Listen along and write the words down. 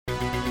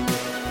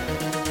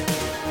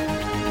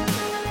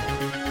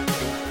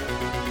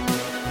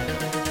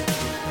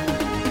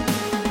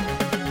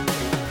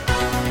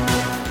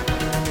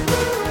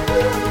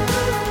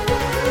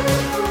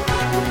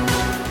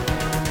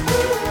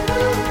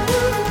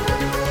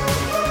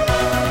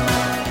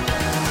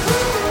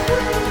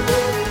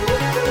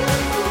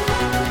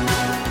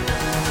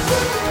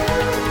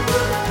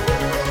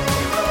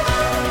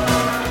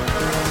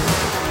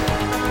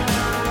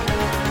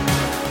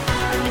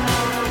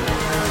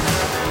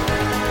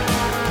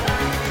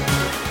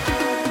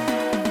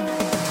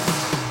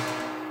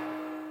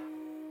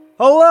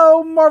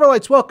Hello,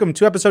 Marvelites. Welcome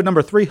to episode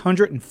number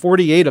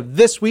 348 of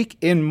This Week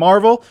in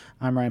Marvel.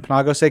 I'm Ryan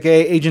Panagos,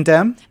 a.k.a. Agent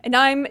M. And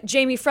I'm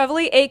Jamie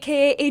Frevely,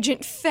 a.k.a.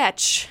 Agent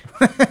Fetch.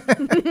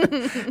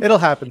 It'll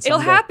happen someday. It'll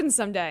happen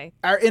someday.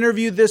 Our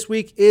interview this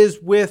week is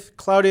with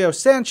Claudio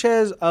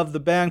Sanchez of the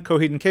band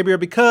Coheed and Cambria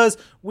because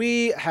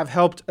we have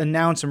helped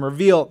announce and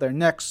reveal their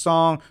next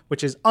song,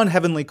 which is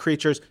Unheavenly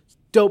Creatures.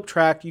 Dope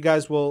track. You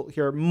guys will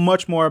hear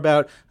much more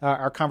about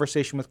our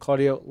conversation with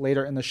Claudio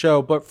later in the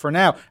show. But for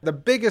now, the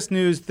biggest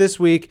news this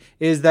week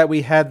is that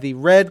we had the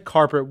red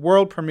carpet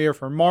world premiere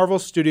for Marvel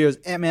Studios'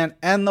 Ant-Man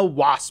and the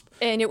Wasp.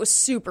 And it was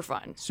super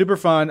fun. Super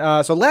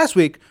fun. So last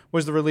week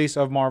was the release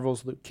of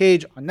Marvel's Luke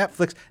Cage on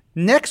Netflix.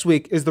 Next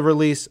week is the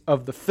release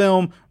of the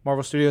film,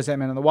 Marvel Studios'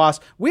 Ant-Man and the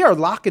Wasp. We are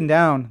locking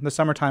down the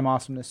summertime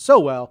awesomeness so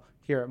well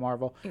here at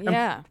Marvel.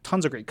 Yeah. And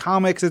tons of great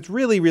comics. It's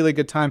really, really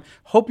good time.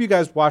 Hope you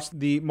guys watched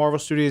the Marvel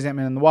Studios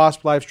Ant-Man and the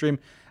Wasp live stream.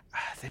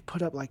 They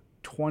put up like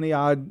 20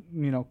 odd,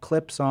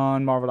 clips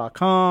on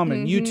Marvel.com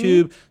and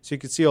YouTube, so you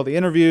could see all the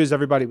interviews.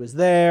 Everybody was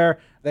there.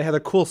 They had a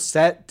cool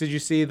set. Did you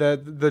see the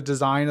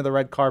design of the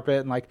red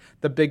carpet and like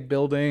the big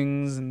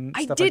buildings and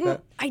stuff like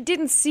that? I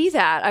didn't see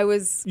that.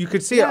 You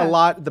could see it a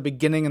lot at the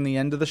beginning and the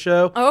end of the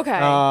show. Oh, okay.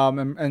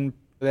 And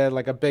they had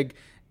like a big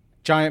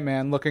giant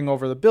man looking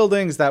over the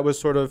buildings. That was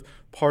sort of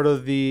part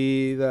of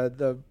the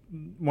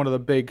one of the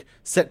big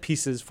set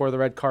pieces for the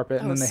red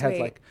carpet. And then they had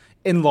like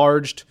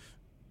enlarged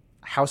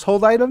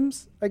household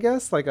items, I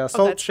guess, like a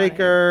salt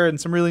shaker and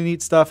some really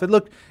neat stuff. It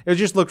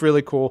just looked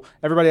really cool.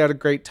 Everybody had a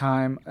great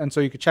time. And so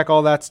you could check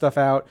all that stuff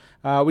out.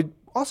 We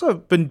also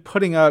have been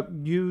putting up,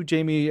 you,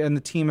 Jamie, and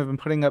the team have been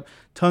putting up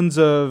tons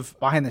of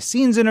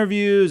behind-the-scenes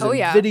interviews and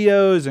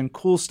videos and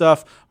cool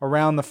stuff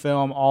around the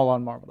film, all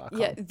on Marvel.com.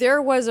 Yeah,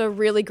 there was a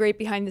really great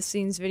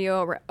behind-the-scenes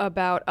video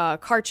about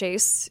car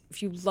chase,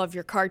 if you love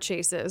your car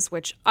chases,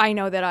 which I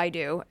know that I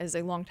do as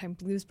a longtime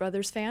Blues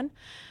Brothers fan.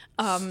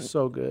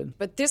 So good.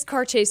 But this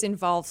car chase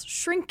involves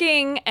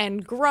shrinking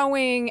and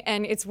growing,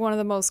 and it's one of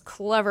the most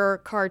clever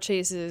car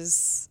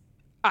chases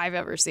I've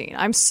ever seen.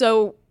 I'm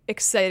so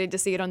excited to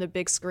see it on the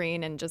big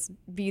screen and just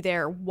be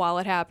there while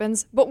it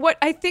happens. But what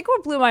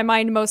blew my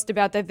mind most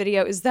about that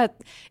video is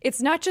that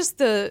it's not just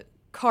the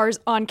cars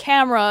on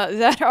camera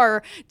that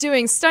are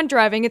doing stunt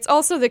driving, it's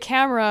also the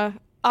camera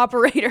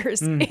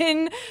operators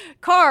in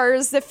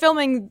cars that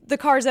filming the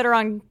cars that are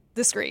on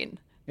the screen.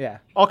 Yeah,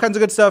 all kinds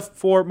of good stuff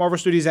for Marvel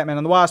Studios' Ant-Man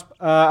and the Wasp.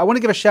 I want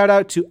to give a shout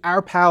out to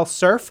our pal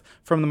Surf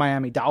from the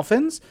Miami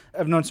Dolphins.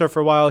 I've known Surf for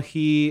a while.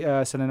 He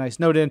sent a nice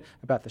note in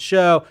about the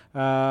show,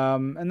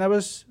 and that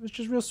was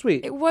just real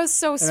sweet. It was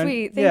so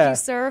sweet. Thank you,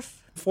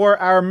 Surf. For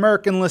our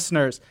American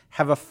listeners,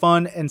 have a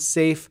fun and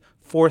safe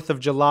 4th of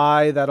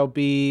July. That'll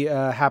be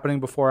happening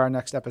before our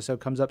next episode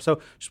comes up. So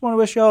just want to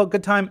wish you all a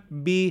good time.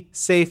 Be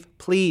safe,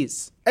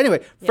 please.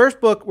 Anyway,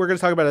 first book we're going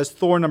to talk about is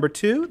Thor number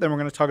 2. Then we're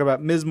going to talk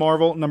about Ms.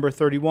 Marvel number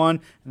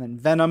 31. And then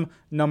Venom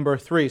number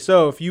 3.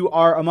 So if you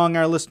are among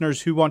our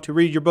listeners who want to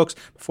read your books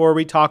before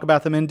we talk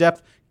about them in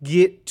depth,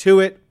 get to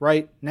it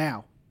right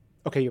now.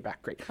 Okay, you're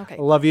back. Great. Okay.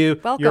 I love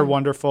you. Welcome. You're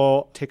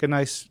wonderful. Take a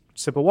nice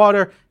sip of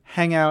water.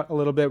 Hang out a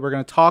little bit. We're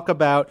going to talk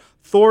about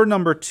Thor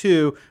number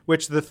 2,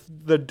 which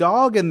the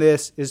dog in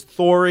this is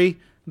Thori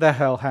the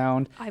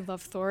Hellhound. I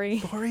love Thori.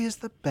 Thori is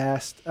the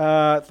best.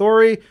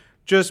 Thori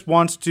just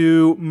wants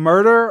to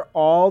murder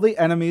all the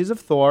enemies of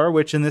Thor,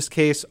 which in this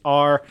case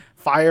are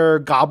fire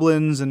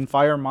goblins and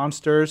fire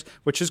monsters,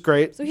 which is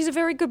great. So he's a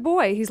very good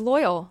boy. He's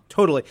loyal.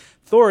 Totally.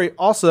 Thori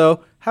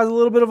also has a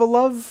little bit of a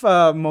love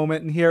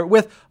moment in here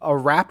with a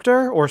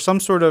raptor or some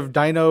sort of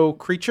dino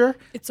creature.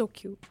 It's so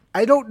cute.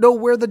 I don't know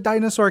where the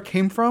dinosaur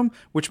came from,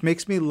 which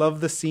makes me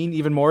love the scene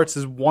even more. It's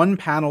this one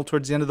panel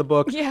towards the end of the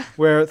book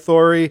where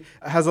Thori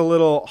has a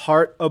little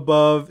heart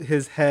above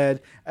his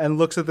head and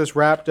looks at this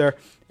raptor,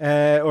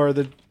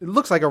 it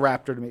looks like a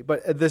raptor to me,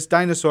 but this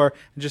dinosaur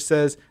just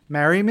says,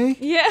 "Marry me?"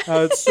 Yeah.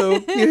 It's so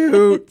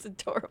cute. It's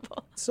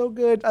adorable. So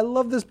good. I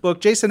love this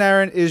book. Jason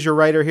Aaron is your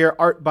writer here.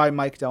 Art by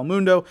Mike Del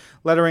Mundo.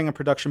 Lettering and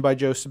production by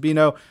Joe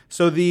Sabino.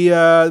 So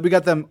we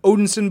got them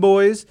Odinson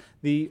boys,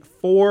 the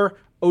 4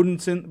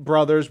 Odinson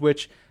brothers,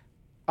 which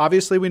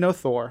obviously we know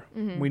Thor.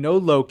 We know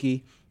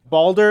Loki.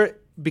 Balder,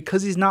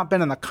 because he's not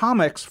been in the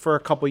comics for a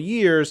couple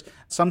years,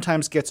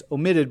 sometimes gets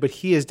omitted, but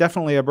he is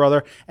definitely a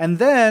brother. And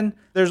then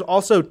there's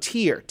also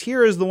Tyr.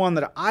 Tyr is the one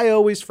that I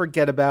always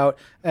forget about.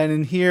 And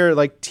in here,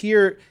 like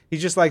Tyr, he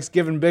just likes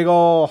giving big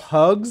ol'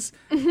 hugs.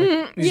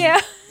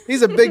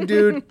 He's a big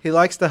dude. He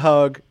likes to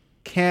hug.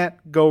 Can't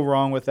go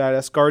wrong with that.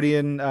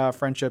 Asgardian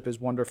friendship is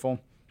wonderful.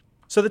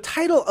 So the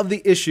title of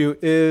the issue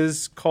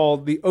is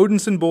called The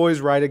Odinson Boys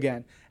Ride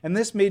Again. And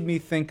this made me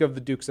think of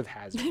the Dukes of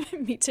Hazzard.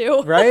 Me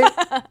too. Right?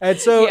 And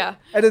so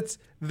and it's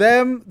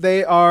them.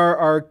 They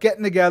are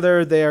getting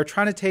together. They are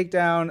trying to take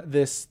down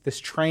this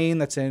train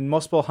that's in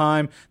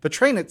Muspelheim. The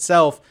train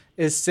itself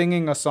is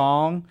singing a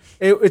song.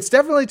 It's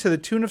definitely to the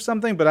tune of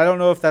something, but I don't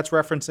know if that's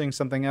referencing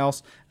something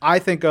else. I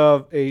think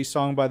of a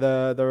song by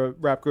the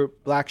rap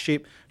group Black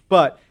Sheep,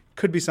 but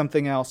Could be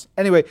something else.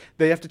 Anyway,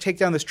 they have to take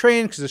down this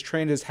train because this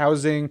train is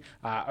housing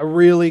a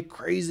really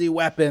crazy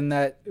weapon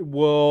that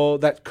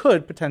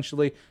could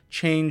potentially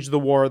change the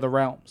War of the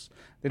Realms.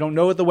 They don't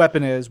know what the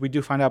weapon is. We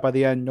do find out by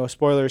the end. No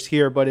spoilers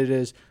here, but it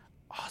is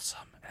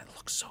awesome and it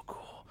looks so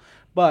cool.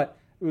 But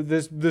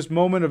this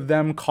moment of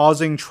them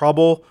causing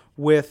trouble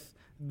with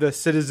the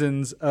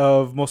citizens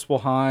of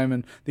Muspelheim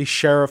and the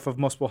sheriff of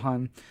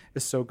Muspelheim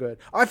is so good.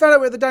 I found out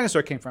where the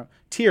dinosaur came from.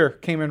 Tyr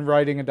came in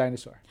riding a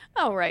dinosaur.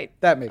 Oh, right.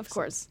 That makes sense. Of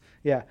course.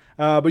 Yeah.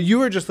 But you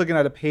were just looking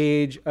at a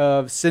page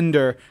of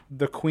Cinder,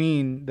 the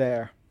queen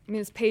there. I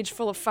mean, it's a page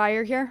full of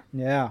fire here.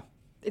 Yeah.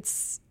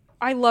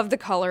 I love the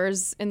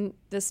colors in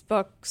this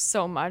book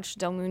so much.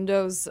 Del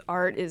Mundo's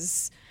art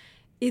is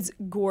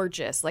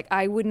gorgeous. Like,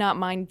 I would not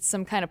mind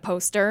some kind of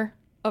poster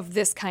of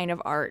this kind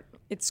of art.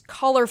 It's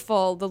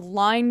colorful. The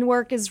line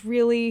work is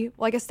really,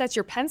 well, I guess that's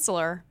your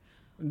penciler.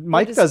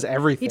 Mike does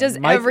everything. He does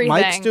everything.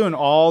 Mike's doing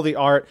all the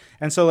art.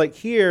 And so, like,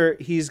 here,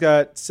 he's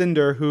got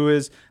Cinder, who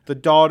is the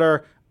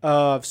daughter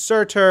of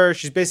Surtur.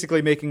 She's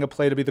basically making a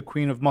play to be the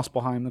queen of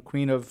Muspelheim, the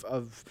queen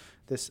of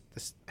this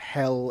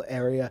hell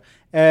area.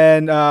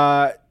 And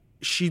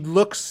she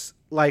looks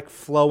like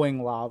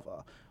flowing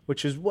lava,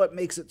 which is what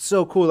makes it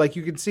so cool. Like,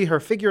 you can see her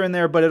figure in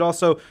there, but it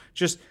also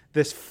just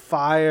this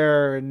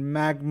fire and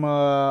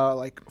magma,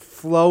 like,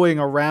 flowing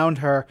around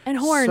her. And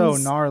horns. So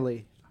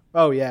gnarly.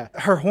 Oh, yeah.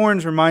 Her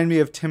horns remind me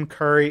of Tim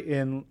Curry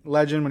in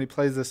Legend when he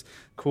plays this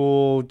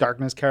cool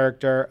darkness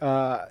character.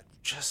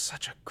 Just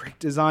such a great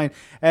design.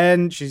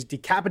 And she's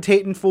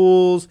decapitating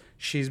fools.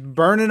 She's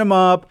burning them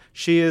up.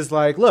 She is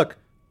like, look,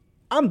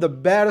 I'm the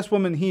baddest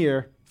woman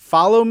here.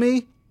 Follow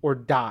me or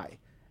die.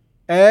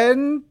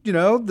 And,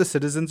 the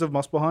citizens of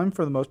Muspelheim,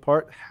 for the most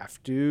part,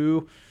 have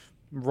to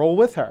roll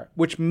with her,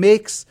 which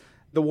makes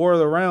the War of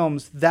the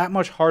Realms that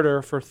much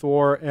harder for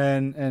Thor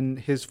and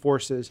his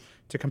forces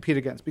to compete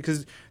against,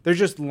 because they're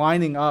just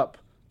lining up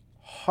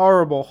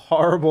horrible,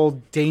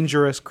 horrible,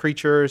 dangerous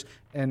creatures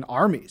and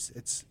armies.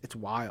 It's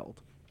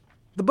wild.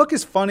 The book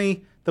is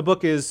funny. The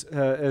book is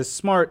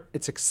smart.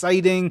 It's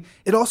exciting.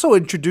 It also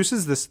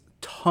introduces this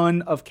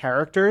ton of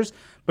characters,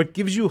 but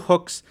gives you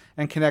hooks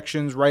and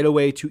connections right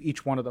away to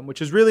each one of them,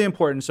 which is really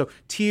important. So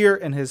Tyr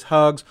and his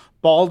hugs,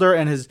 Balder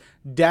and his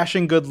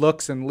dashing good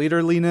looks and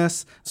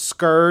leaderliness,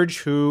 Scourge,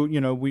 who,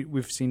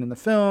 we've seen in the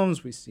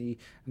films, we see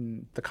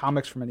in the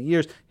comics for many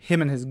years,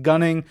 him and his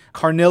gunning,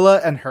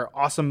 Carnilla and her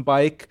awesome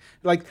bike.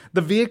 Like,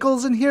 the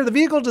vehicles in here, the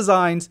vehicle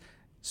designs,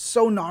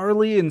 so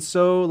gnarly and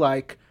so,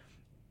 like,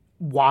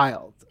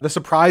 wild. The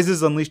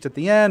surprises unleashed at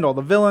the end, all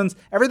the villains,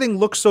 everything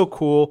looks so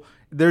cool.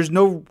 There's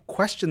no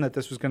question that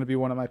this was going to be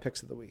one of my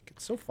picks of the week.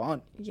 It's so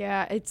fun.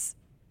 Yeah, it's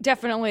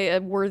definitely a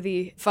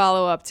worthy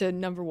follow-up to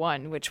number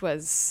one, which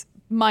was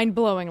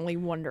mind-blowingly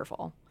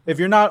wonderful. If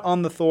you're not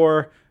on the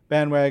Thor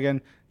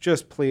bandwagon,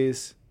 just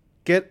please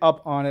get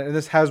up on it. And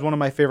this has one of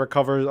my favorite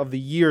covers of the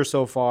year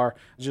so far.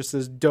 Just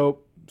this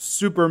dope,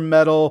 super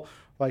metal,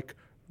 like,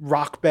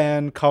 rock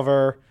band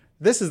cover.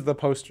 This is the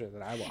poster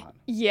that I want.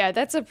 Yeah,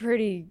 that's a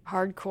pretty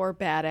hardcore,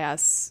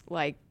 badass,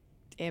 like,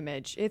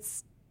 image.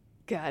 It's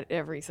got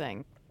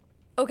everything.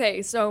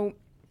 Okay, so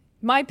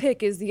my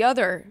pick is the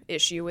other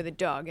issue with a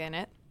dog in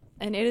it,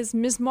 and it is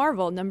Ms.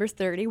 Marvel, number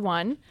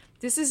 31.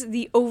 This is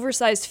the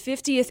oversized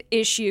 50th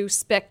issue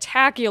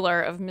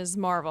spectacular of Ms.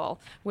 Marvel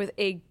with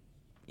a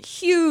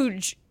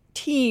huge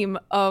team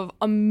of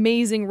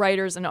amazing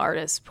writers and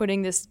artists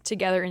putting this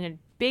together in a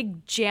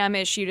big jam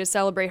issue to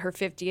celebrate her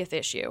 50th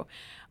issue.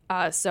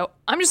 So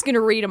I'm just going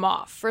to read them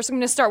off. First, I'm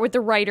going to start with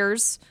the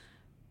writers.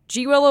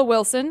 G. Willow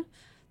Wilson,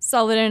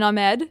 Saladin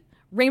Ahmed,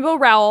 Rainbow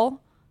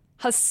Rowell,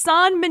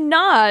 Hassan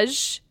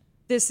Minhaj.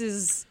 This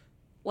is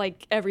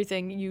like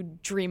everything you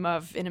dream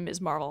of in a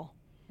Ms. Marvel.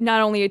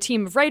 Not only a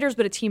team of writers,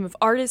 but a team of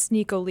artists.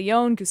 Nico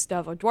Leon,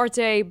 Gustavo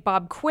Duarte,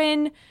 Bob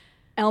Quinn,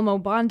 Elmo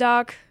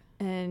Bondoc,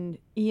 and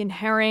Ian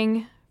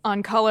Herring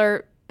on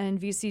color, and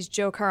VC's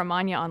Joe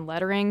Caramagna on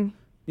lettering.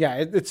 Yeah,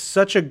 it's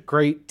such a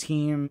great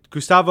team.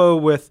 Gustavo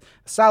with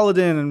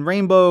Saladin and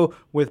Rainbow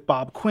with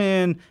Bob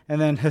Quinn, and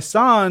then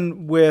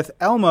Hassan with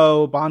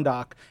Elmo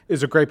Bondoc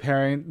is a great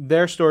pairing.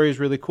 Their story is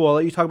really cool. I'll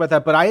let you talk about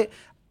that. But I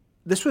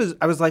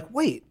was like,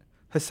 wait,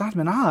 Hassan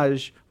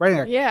Minhaj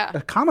writing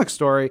a comic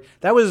story?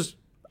 That was,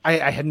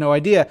 I had no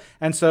idea.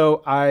 And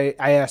so I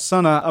asked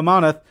Sana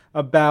Amanath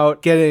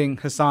about getting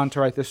Hassan to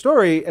write this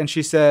story, and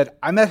she said,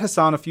 I met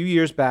Hassan a few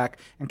years back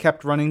and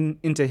kept running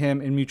into him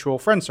in mutual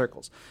friend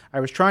circles. I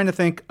was trying to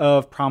think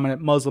of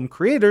prominent Muslim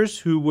creators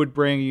who would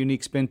bring a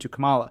unique spin to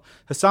Kamala.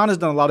 Hassan has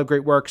done a lot of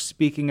great work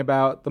speaking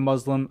about the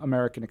Muslim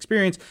American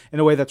experience in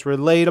a way that's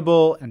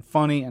relatable and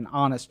funny and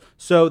honest.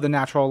 So the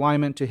natural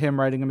alignment to him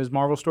writing a Ms.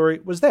 Marvel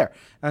story was there.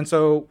 And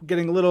so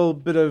getting a little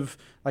bit of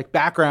like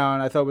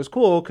background I thought was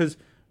cool because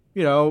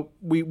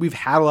we've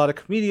had a lot of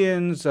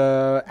comedians,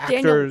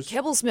 actors.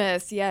 Daniel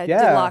Kibblesmith, did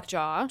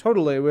Lockjaw.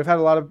 Totally. We've had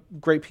a lot of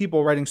great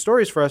people writing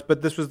stories for us,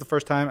 but this was the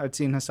first time I'd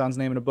seen Hassan's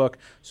name in a book,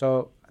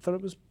 so I thought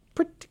it was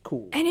pretty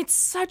cool. And it's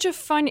such a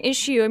fun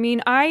issue. I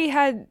mean,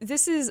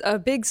 this is a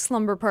big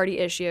slumber party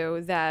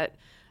issue that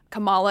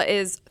Kamala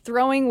is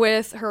throwing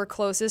with her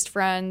closest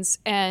friends,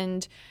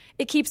 and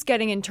it keeps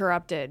getting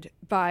interrupted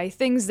by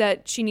things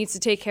that she needs to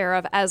take care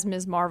of as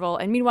Ms. Marvel.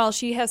 And meanwhile,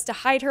 she has to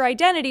hide her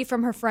identity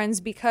from her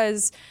friends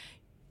because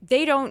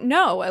they don't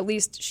know. At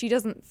least she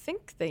doesn't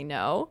think they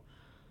know.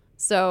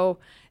 So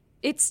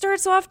it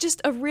starts off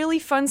just a really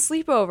fun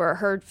sleepover.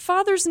 Her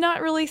father's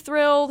not really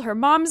thrilled. Her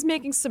mom's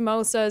making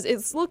samosas.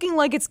 It's looking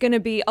like it's going to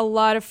be a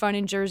lot of fun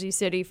in Jersey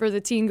City for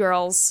the teen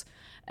girls.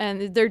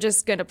 And they're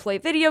just going to play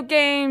video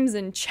games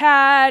and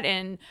chat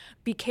and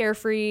be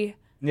carefree.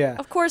 Yeah.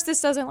 Of course,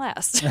 this doesn't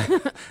last.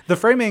 The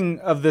framing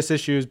of this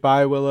issue is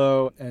by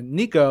Willow and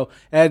Nico.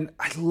 And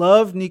I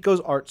love Nico's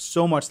art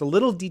so much. The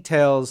little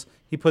details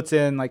he puts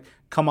in, like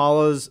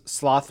Kamala's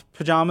sloth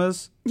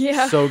pajamas.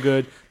 Yeah. So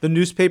good. The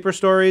newspaper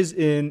stories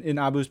in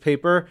Abu's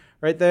paper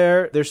right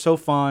there. They're so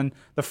fun.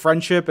 The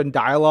friendship and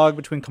dialogue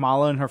between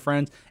Kamala and her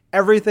friends.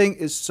 Everything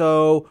is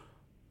so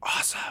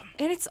awesome.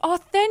 And it's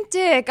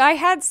authentic. I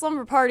had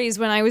slumber parties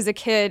when I was a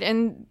kid,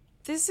 and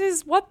this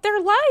is what they're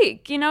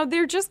like. You know,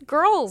 they're just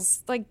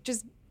girls, like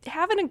just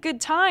having a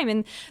good time.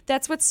 And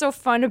that's what's so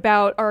fun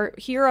about our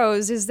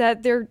heroes is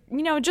that they're,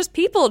 you know, just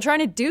people trying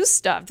to do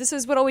stuff. This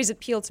is what always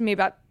appealed to me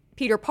about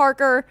Peter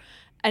Parker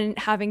and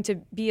having to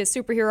be a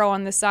superhero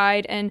on the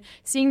side. And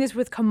seeing this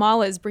with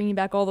Kamala is bringing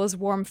back all those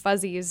warm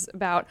fuzzies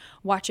about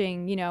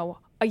watching, you know,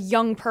 a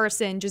young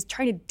person just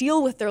trying to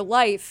deal with their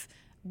life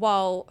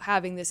while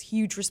having this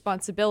huge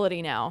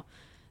responsibility now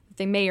that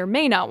they may or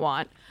may not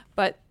want.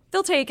 But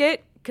they'll take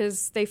it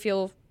because they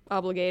feel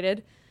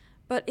obligated.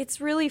 But it's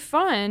really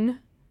fun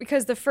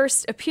because the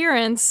first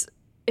appearance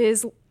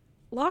is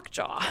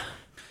Lockjaw.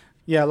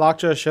 Yeah,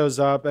 Lockjaw shows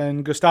up,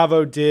 and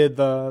Gustavo did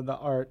the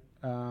art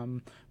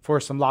for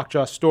some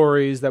Lockjaw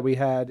stories that we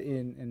had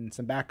in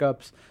some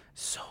backups.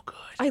 So good.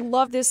 I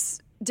love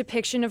this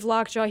depiction of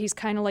Lockjaw. He's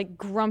kind of like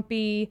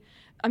grumpy.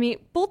 I mean,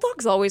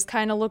 bulldogs always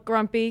kind of look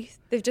grumpy.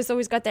 They've just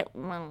always got that.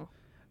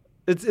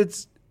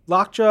 It's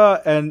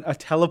Lockjaw and a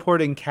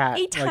teleporting cat.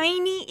 A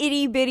tiny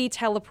itty bitty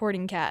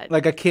teleporting cat.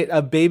 Like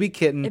a baby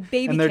kitten.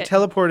 And they're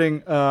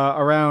teleporting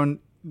around,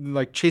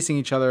 like chasing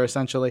each other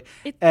essentially.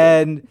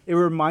 And it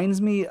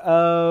reminds me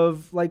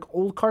of like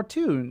old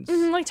cartoons.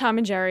 Mm-hmm, like Tom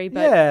and Jerry,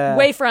 but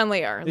way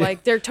friendlier. Yeah.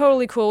 Like they're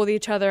totally cool with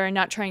each other and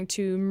not trying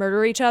to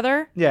murder each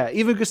other. Yeah,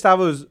 even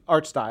Gustavo's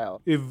art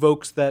style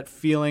evokes that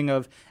feeling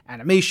of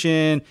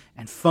animation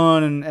and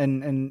fun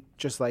and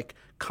just like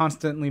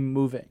constantly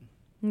moving.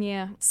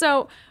 Yeah.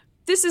 So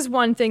this is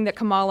one thing that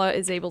Kamala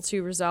is able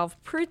to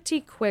resolve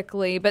pretty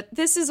quickly, but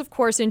this is, of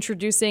course,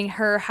 introducing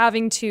her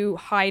having to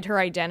hide her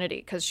identity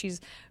because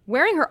she's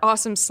wearing her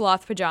awesome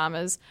sloth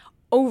pajamas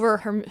over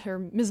her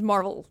Ms.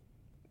 Marvel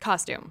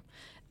costume.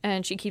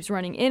 And she keeps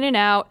running in and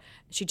out.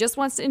 She just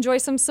wants to enjoy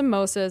some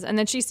samosas, and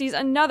then she sees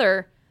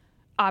another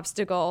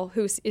obstacle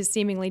who is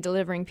seemingly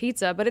delivering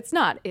pizza, but it's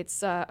not.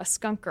 It's a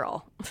skunk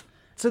girl.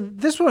 So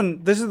this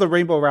is the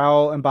Rainbow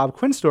Rowell and Bob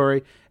Quinn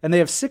story, and they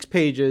have 6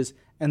 pages,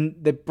 and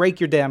they break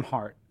your damn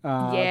heart.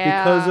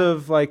 Because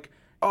of like,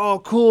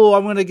 oh, cool,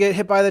 I'm going to get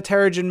hit by the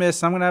Terrigen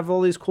Mist. I'm going to have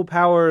all these cool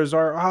powers.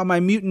 Or, oh, my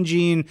mutant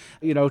gene,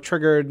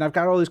 triggered, and I've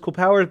got all these cool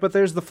powers. But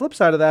there's the flip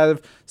side of that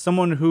of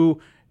someone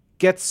who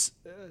gets,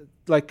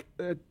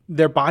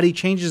 their body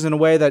changes in a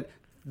way that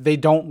they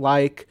don't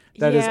like,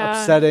 that is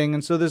upsetting.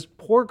 And so this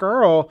poor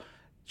girl,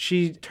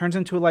 she turns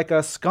into like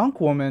a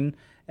skunk woman,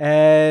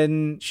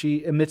 and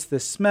she emits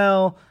this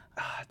smell.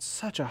 It's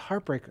such a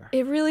heartbreaker.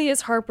 It really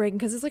is heartbreaking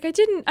because it's like,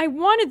 I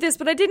wanted this,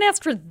 but I didn't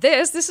ask for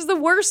this. This is the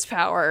worst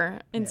power.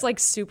 And it's like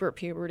super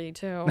puberty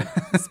too.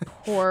 This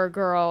poor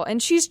girl.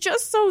 And she's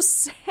just so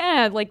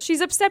sad. Like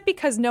she's upset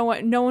because no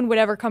one would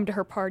ever come to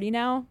her party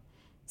now.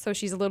 So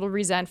she's a little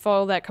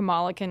resentful that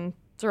Kamala can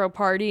throw a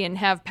party and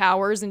have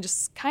powers and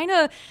just kind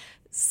of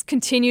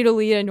continue to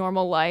lead a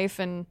normal life.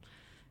 And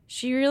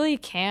she really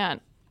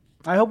can't.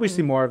 I hope we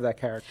see more of that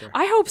character.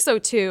 I hope so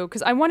too,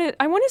 because I want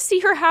to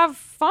see her have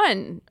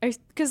fun,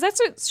 because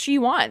that's what she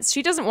wants.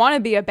 She doesn't want to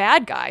be a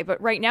bad guy,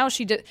 but right now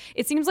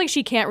it seems like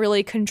she can't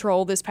really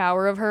control this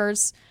power of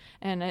hers,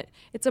 and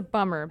it's a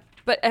bummer.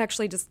 But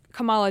actually, just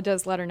Kamala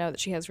does let her know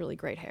that she has really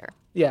great hair.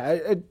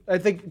 Yeah, I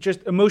think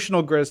just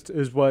emotional grist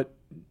is what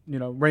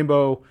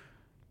Rainbow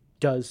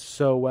does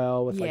so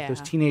well with like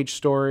those teenage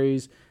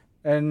stories,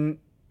 and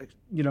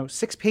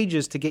 6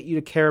 pages to get you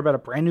to care about a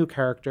brand new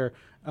character.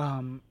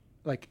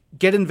 Like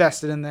get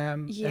invested in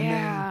them and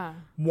then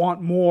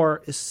want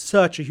more is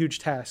such a huge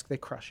task. They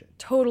crush it.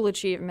 Total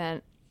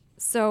achievement.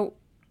 So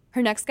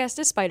her next guest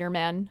is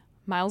Spider-Man,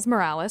 Miles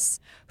Morales,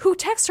 who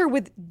texts her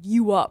with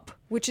 "you up,"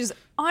 which is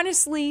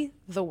honestly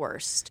the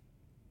worst.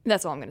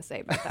 That's all I'm going to say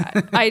about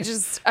that.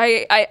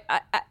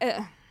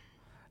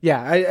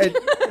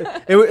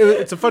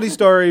 It's a funny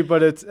story,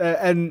 but it's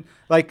and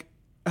like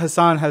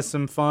Hassan has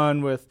some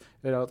fun with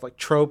like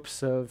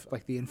tropes of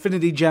like the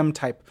Infinity Gem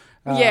type.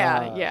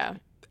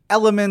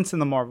 Elements in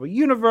the Marvel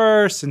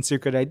Universe and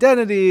secret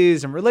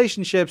identities and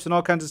relationships and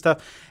all kinds of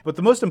stuff. But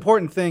the most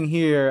important thing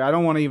here, I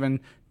don't want to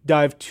even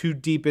dive too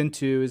deep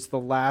into, is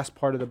the last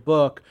part of the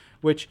book,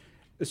 which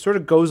it sort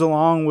of goes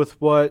along with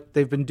what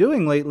they've been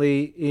doing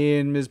lately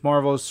in Ms.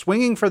 Marvel,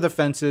 swinging for the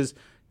fences,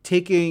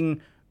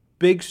 taking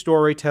big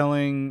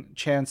storytelling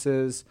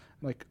chances,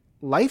 like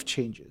life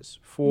changes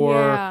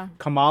for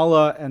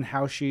Kamala and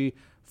how she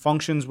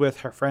functions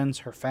with her friends,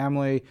 her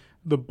family,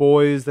 the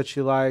boys that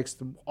she likes,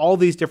 all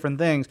these different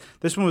things.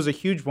 This one was a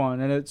huge one,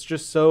 and it's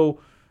just so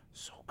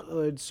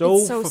good, so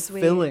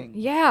fulfilling.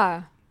 Sweet.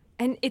 Yeah,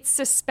 and it's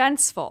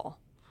suspenseful.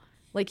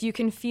 Like you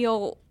can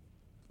feel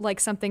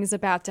like something's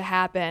about to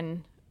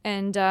happen.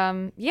 And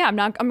I'm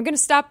going to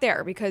stop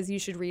there because you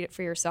should read it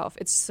for yourself.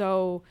 It's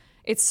so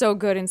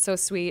good and so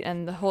sweet,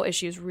 and the whole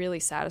issue is really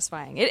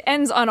satisfying. It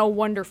ends on a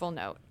wonderful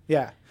note.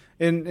 Yeah.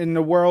 In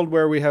a world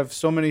where we have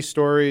so many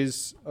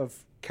stories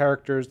of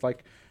characters,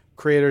 like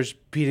creators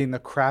beating the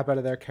crap out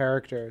of their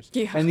characters.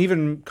 Yeah. And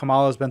even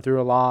Kamala's been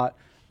through a lot.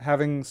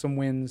 Having some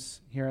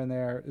wins here and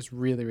there is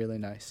really, really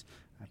nice.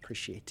 I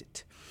appreciate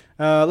it.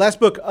 Last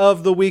book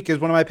of the week is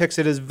one of my picks.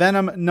 It is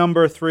Venom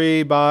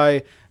 #3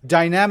 by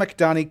dynamic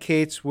Donny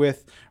Cates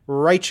with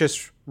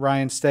righteous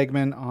Ryan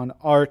Stegman on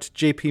art.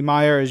 J.P.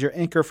 Meyer is your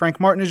inker. Frank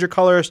Martin is your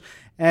colorist.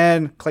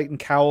 And Clayton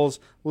Cowles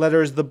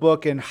letters the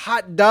book. And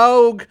hot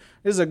dog,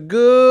 this is a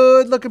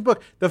good-looking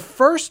book. The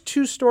first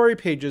 2 story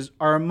pages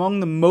are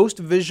among the most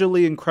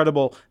visually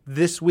incredible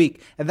this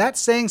week. And that's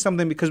saying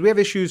something because we have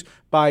issues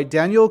by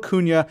Daniel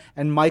Acuna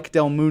and Mike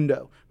Del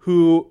Mundo,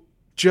 who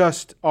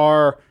just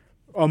are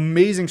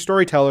amazing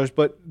storytellers,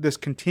 but this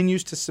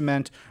continues to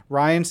cement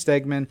Ryan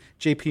Stegman,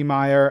 J.P.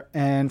 Meyer,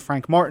 and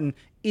Frank Martin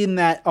in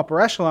that upper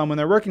echelon when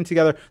they're working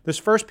together. This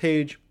first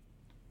page,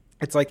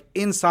 it's like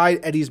inside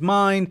Eddie's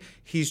mind.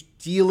 He's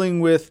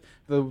dealing with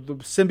the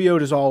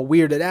symbiote is all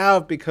weirded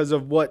out because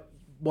of what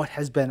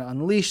has been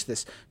unleashed,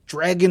 this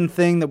dragon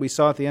thing that we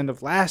saw at the end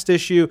of last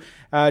issue.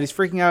 He's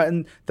freaking out,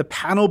 and the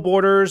panel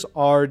borders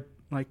are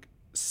like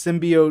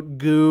symbiote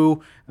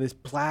goo, this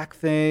black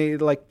thing,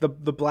 like the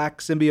black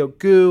symbiote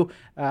goo.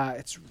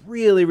 It's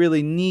really,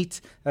 really neat.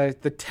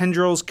 The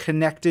tendrils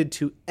connected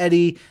to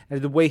Eddie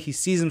and the way he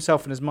sees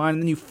himself in his mind.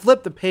 And then you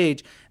flip the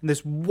page and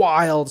this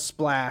wild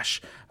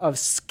splash of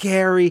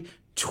scary,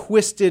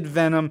 twisted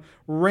Venom,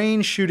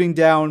 rain shooting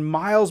down,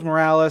 Miles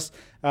Morales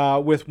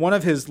with one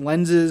of his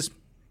lenses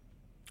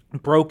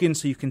broken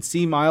so you can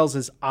see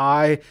Miles's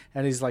eye,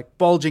 and he's like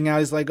bulging out.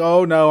 He's like,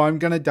 oh no, I'm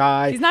gonna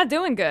die. He's not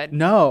doing good.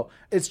 No,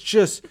 it's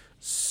just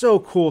so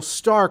cool.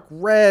 Stark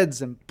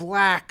reds and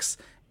blacks.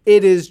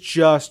 It is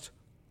just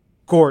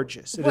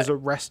gorgeous. It is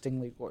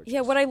arrestingly gorgeous.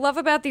 Yeah, what I love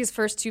about these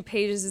first 2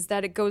 pages is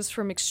that it goes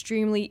from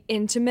extremely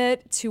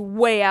intimate to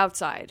way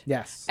outside.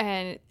 Yes.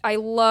 And I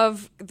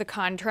love the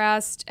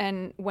contrast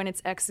and when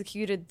it's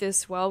executed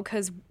this well,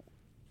 because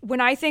when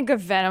I think of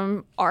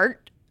Venom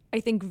art, I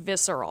think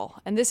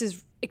visceral. And this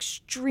is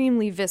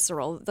extremely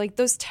visceral. Like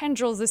those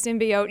tendrils, the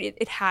symbiote,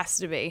 it has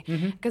to be,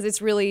 because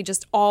it's really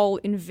just all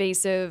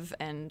invasive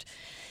and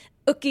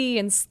ooky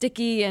and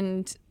sticky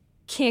and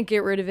can't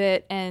get rid of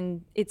it.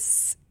 And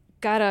it's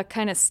gotta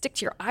kind of stick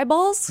to your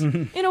eyeballs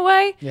in a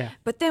way. Yeah.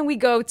 But then we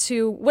go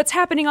to what's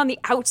happening on the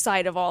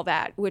outside of all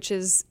that, which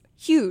is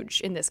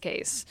huge in this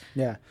case.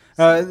 Yeah.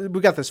 We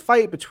got this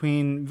fight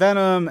between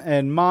Venom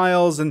and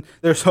Miles, and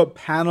there's a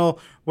panel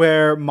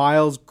where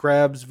Miles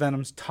grabs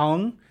Venom's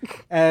tongue,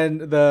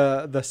 and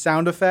the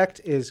sound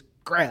effect is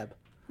grab,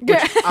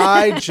 which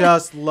I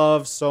just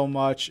love so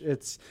much.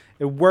 It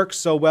works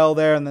so well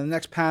there. And then the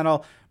next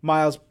panel,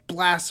 Miles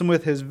blasts him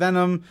with his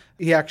venom.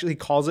 He actually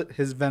calls it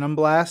his Venom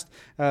Blast.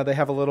 They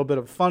have a little bit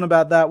of fun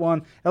about that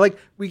one. And like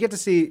we get to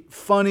see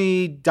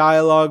funny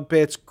dialogue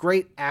bits,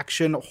 great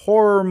action,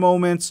 horror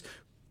moments,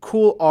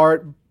 cool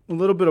art, a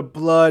little bit of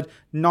blood,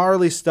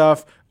 gnarly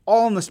stuff,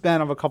 all in the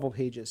span of a couple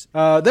pages.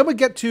 Then we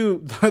get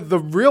to the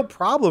real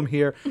problem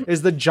here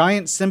is the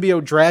giant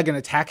symbiote dragon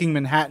attacking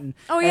Manhattan.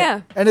 Oh,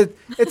 yeah. And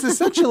it's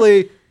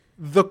essentially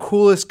the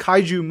coolest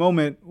kaiju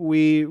moment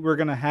we were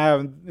going to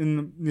have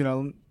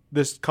in,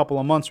 this couple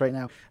of months right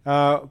now.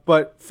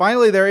 But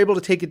finally they're able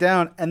to take it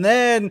down, and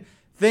then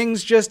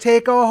things just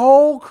take a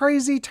whole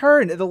crazy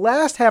turn. The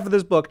last half of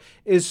this book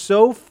is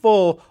so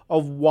full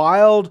of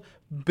wild,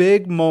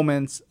 big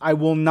moments. I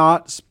will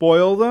not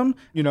spoil them.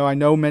 I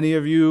know many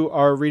of you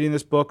are reading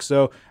this book,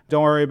 so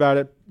don't worry about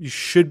it. You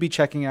should be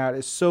checking it out.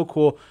 It's so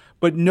cool.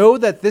 But know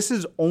that this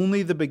is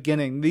only the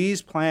beginning.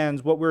 These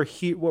plans, what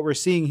we're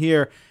seeing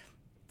here,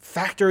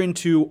 factor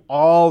into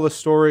all the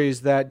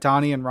stories that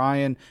Donny and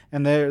Ryan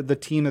and the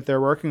team that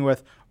they're working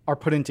with are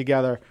putting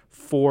together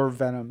for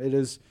Venom. It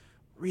is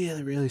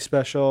really, really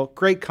special.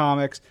 Great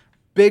comics,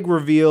 big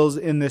reveals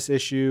in this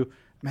issue.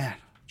 Man,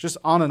 just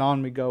on and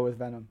on we go with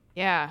Venom.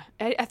 Yeah,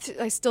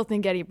 I still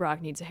think Eddie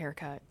Brock needs a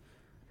haircut.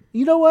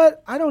 You know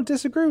what? I don't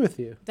disagree with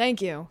you.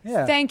 Thank you.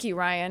 Yeah. Thank you,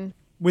 Ryan.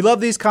 We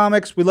love these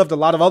comics. We loved a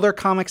lot of other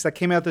comics that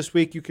came out this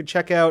week. You can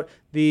check out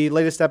the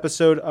latest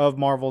episode of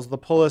Marvel's The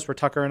Pull List, where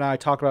Tucker and I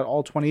talk about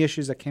all 20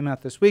 issues that came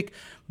out this week.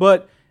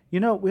 But, we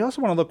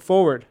also want to look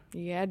forward.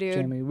 Yeah, dude.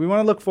 Jamie, we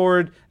want to look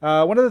forward.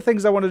 One of the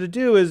things I wanted to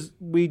do is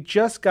we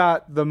just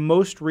got the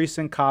most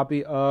recent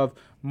copy of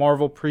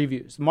Marvel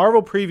Previews.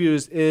 Marvel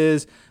Previews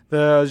is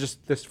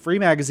just this free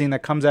magazine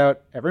that comes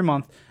out every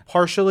month,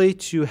 partially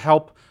to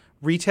help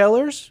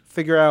retailers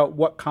figure out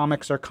what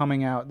comics are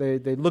coming out. They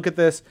look at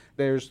this.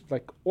 There's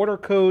like order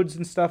codes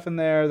and stuff in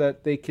there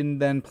that they can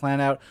then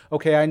plan out.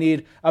 Okay, I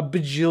need a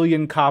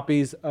bajillion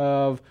copies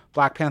of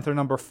Black Panther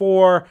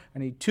 #4. I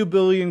need 2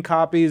 billion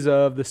copies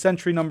of the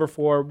Sentry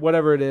 #4,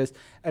 whatever it is.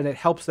 And it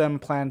helps them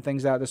plan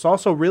things out. It's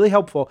also really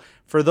helpful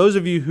for those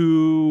of you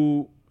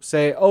who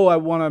say, oh, I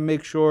want to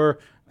make sure,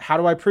 how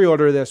do I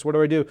pre-order this? What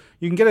do I do?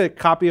 You can get a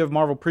copy of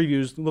Marvel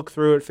Previews, look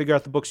through it, figure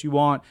out the books you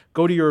want,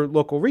 go to your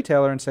local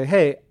retailer and say,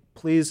 hey,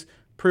 please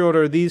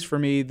pre-order these for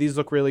me. These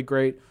look really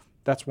great.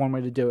 That's one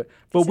way to do it.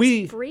 But This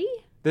is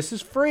free? This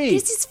is free.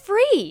 This is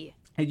free.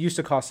 It used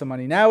to cost some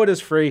money. Now it is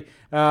free,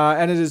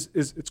 and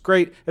it's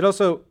great. It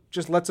also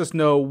just lets us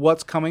know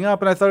what's coming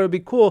up, and I thought it would be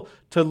cool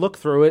to look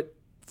through it,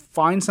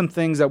 find some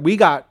things that we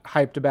got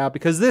hyped about,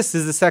 because this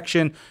is the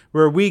section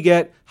where we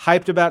get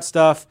hyped about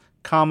stuff,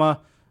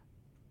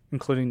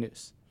 including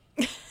news.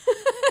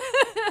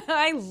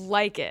 I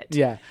like it.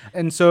 Yeah.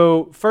 And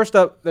so first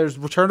up, there's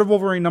Return of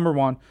Wolverine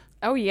 #1.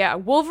 Oh, yeah.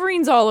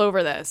 Wolverine's all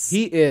over this.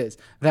 He is.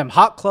 Them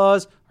hot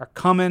claws are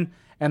coming,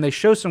 and they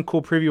show some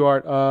cool preview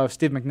art of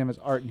Steve McNimit's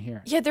art in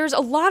here. Yeah, there's a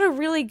lot of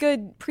really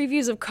good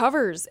previews of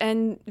covers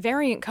and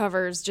variant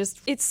covers.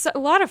 It's a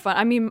lot of fun.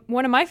 I mean,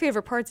 one of my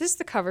favorite parts is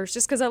the covers,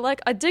 just because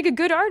I dig a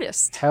good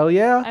artist. Hell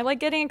yeah. I like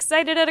getting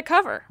excited at a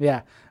cover.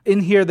 Yeah.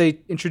 In here, they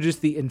introduced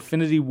the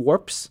Infinity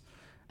Warps.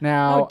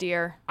 Now, oh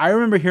dear. I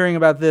remember hearing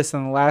about this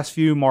in the last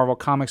few Marvel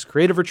Comics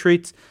creative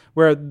retreats,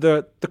 where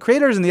the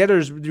creators and the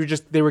editors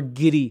they were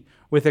giddy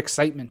with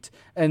excitement.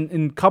 And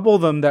a couple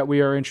of them that we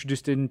are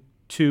introduced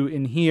into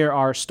in here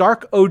are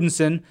Stark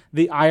Odinson,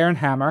 the Iron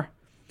Hammer.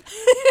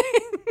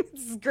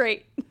 This is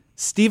great.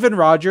 Stephen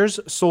Rogers,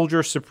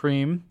 Soldier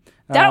Supreme.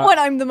 That one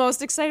I'm the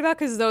most excited about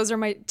because those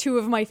are two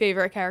of my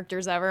favorite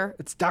characters ever.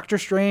 It's Doctor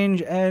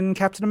Strange and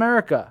Captain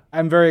America.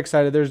 I'm very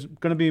excited. There's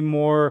going to be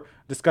more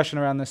discussion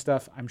around this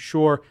stuff, I'm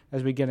sure,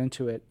 as we get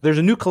into it. There's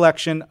a new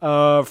collection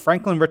of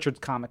Franklin Richards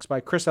comics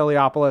by Chris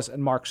Eliopoulos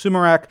and Mark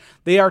Sumerak.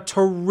 They are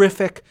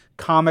terrific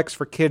comics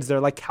for kids.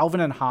 They're like Calvin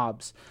and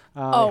Hobbes.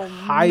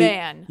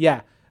 Man.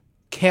 Yeah.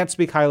 Can't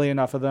speak highly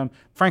enough of them.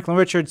 Franklin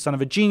Richards, Son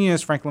of a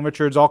Genius, Franklin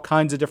Richards, all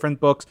kinds of different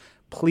books.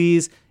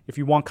 Please, if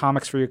you want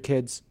comics for your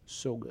kids,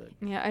 so good.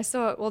 Yeah, I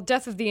saw,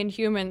 Death of the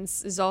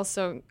Inhumans is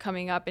also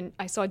coming up, and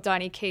I saw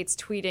Donnie Cates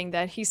tweeting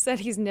that he said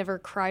he's never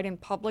cried in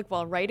public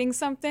while writing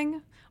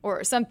something,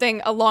 or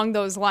something along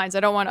those lines.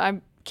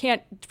 I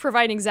can't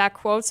provide an exact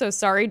quote, so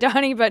sorry,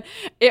 Donnie, but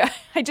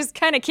I just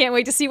kind of can't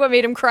wait to see what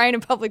made him cry in a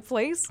public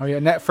place. Oh,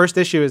 yeah. First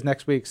issue is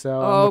next week, so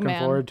I'm looking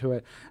forward to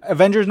it.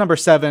 Avengers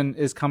 #7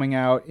 is coming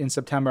out in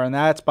September, and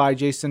that's by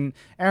Jason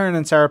Aaron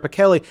and Sarah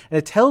Pichelli, and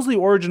it tells the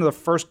origin of the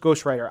first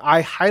Ghost Rider.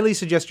 I highly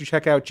suggest you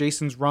check out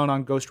Jason's run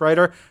on Ghost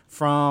Rider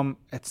from,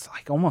 it's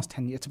like almost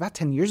 10 years, it's about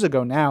 10 years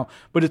ago now,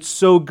 but it's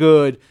so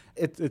good.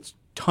 It's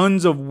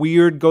tons of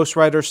weird Ghost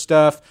Rider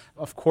stuff.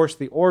 Of course,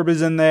 the Orb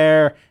is in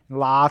there.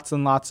 Lots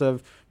and lots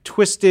of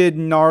twisted,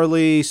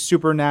 gnarly,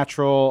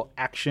 supernatural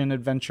action,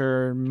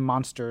 adventure,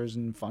 monsters,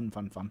 and fun.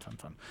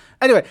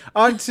 Anyway,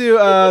 on to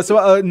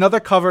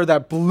another cover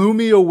that blew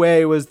me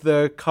away was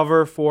the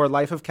cover for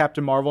Life of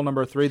Captain Marvel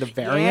 #3, the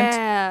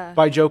variant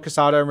by Joe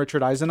Quesada and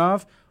Richard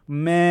Isanov.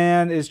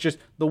 Man, it's just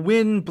the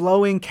wind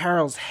blowing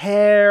Carol's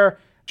hair.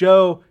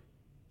 Joe,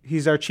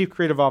 he's our chief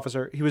creative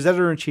officer. He was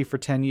editor-in-chief for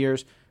 10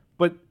 years,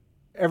 but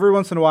every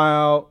once in a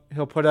while,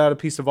 he'll put out a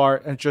piece of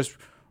art and it just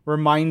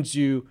reminds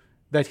you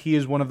that he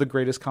is one of the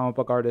greatest comic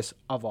book artists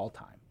of all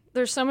time.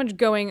 There's so much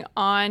going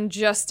on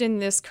just in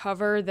this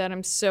cover that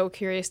I'm so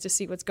curious to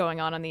see what's going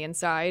on the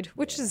inside,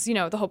 which is,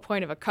 the whole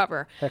point of a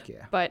cover. Heck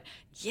yeah. But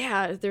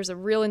yeah, there's a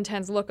real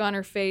intense look on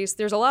her face.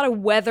 There's a lot of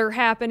weather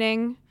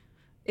happening.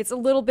 It's a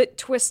little bit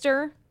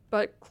Twister,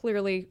 but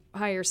clearly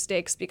higher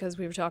stakes because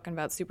we were talking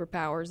about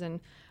superpowers, and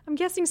I'm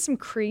guessing some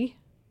Kree.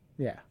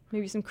 Yeah.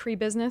 Maybe some Kree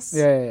business.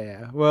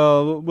 Yeah.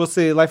 Well, we'll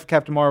see. Life of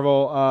Captain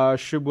Marvel.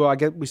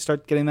 We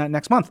start getting that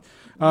next month.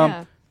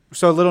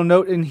 So a little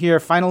note in here: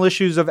 final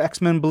issues of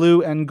X-Men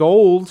Blue and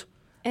Gold,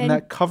 and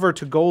that cover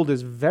to Gold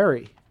is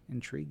very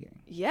intriguing.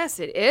 Yes,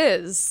 it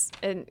is,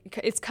 and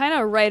it's kind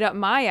of right up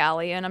my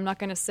alley, and I'm not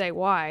going to say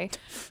why.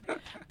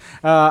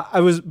 I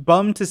was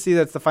bummed to see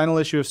that's the final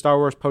issue of Star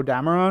Wars Poe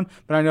Dameron,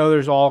 but I know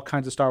there's all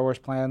kinds of Star Wars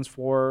plans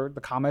for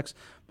the comics.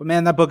 But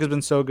man, that book has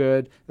been so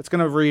good. It's going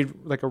to read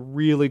like a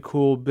really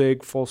cool,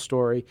 big, full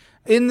story.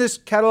 In this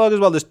catalog as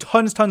well, there's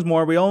tons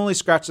more. We only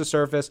scratched the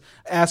surface.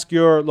 Ask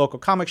your local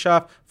comic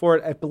shop for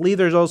it. I believe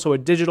there's also a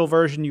digital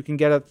version you can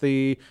get at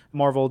the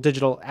Marvel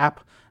digital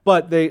app.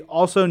 But they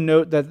also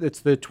note that it's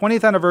the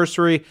 20th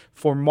anniversary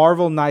for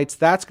Marvel Knights.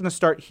 That's going to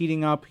start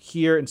heating up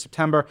here in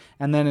September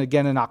and then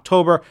again in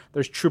October.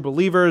 There's True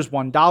Believers,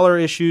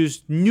 $1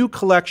 issues, new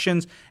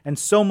collections, and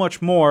so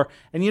much more.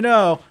 And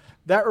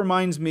that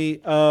reminds me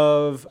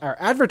of our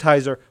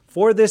advertiser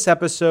for this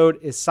episode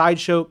is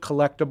Sideshow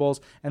Collectibles,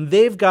 and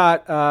they've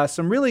got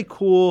some really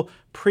cool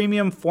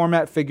premium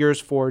format figures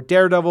for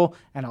Daredevil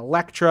and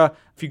Elektra.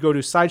 If you go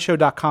to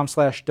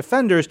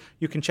sideshow.com/defenders,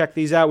 you can check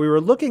these out. We were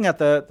looking at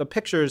the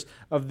pictures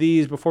of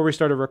these before we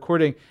started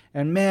recording,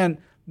 and man,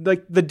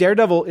 like the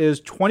Daredevil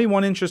is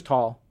 21 inches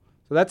tall.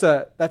 So that's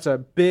a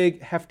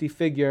big, hefty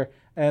figure.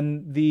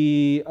 And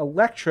the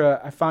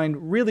Elektra I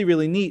find really,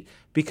 really neat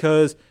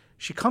because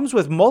she comes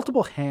with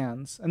multiple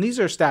hands. And these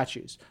are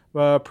statues,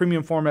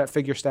 premium format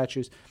figure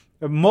statues.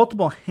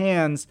 Multiple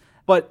hands,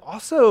 but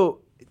also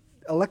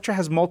Elektra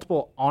has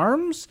multiple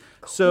arms.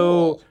 Cool.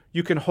 So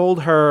you can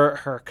hold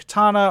her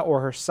katana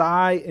or her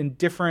sai in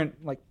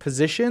different like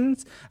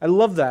positions. I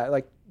love that.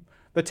 Like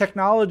the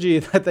technology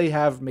that they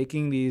have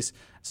making these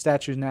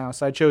statues now,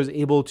 Sideshow is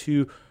able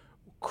to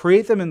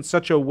create them in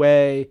such a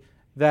way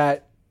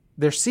that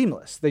they're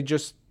seamless.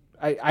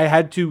 I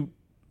had to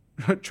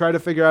try to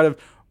figure out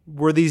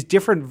were these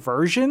different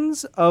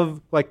versions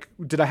of, like,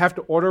 did I have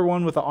to order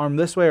one with the arm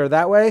this way or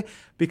that way?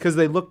 Because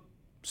they look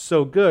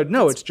so good.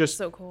 No, it's just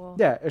so cool.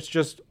 Yeah, it's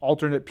just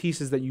alternate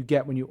pieces that you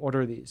get when you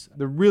order these.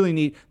 They're really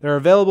neat. They're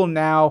available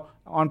now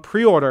on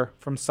pre-order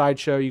from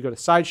Sideshow. You go to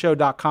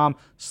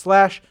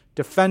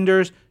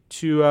sideshow.com/defenders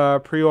to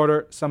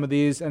pre-order some of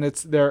these, and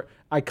it's their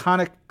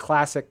iconic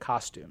classic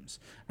costumes.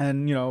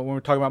 And, you know, when we're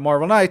talking about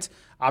Marvel Knights,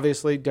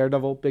 obviously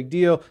Daredevil, big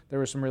deal. There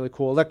were some really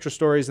cool Elektra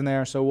stories in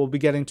there, so we'll be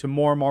getting to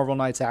more Marvel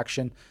Knights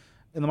action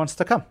in the months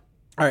to come.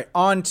 All right,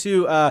 on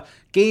to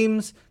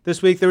games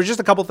this week. There was just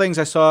a couple things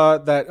I saw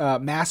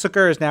that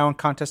Massacre is now in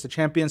Contest of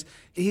Champions.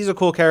 He's a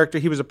cool character.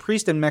 He was a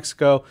priest in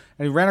Mexico,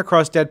 and he ran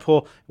across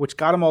Deadpool, which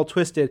got him all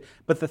twisted.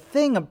 But the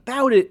thing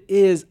about it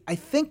is, I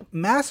think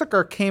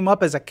Massacre came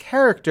up as a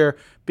character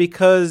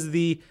because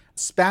the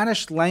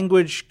Spanish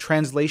language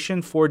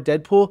translation for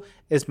Deadpool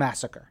is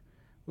Massacre.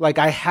 Like,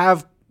 I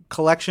have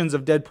collections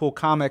of Deadpool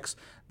comics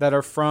that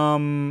are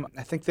from,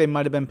 I think they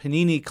might have been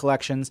Panini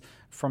collections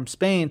from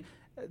Spain.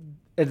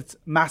 It's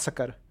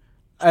Massacre.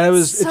 And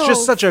it's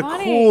just such a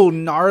cool,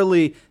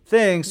 gnarly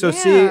thing. So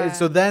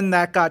so then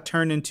that got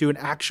turned into an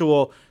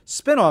actual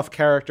spin-off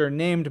character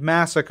named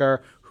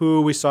Massacre,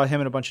 who we saw him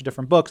in a bunch of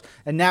different books.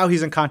 And now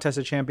he's in Contest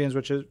of Champions,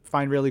 which I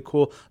find really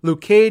cool. Luke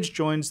Cage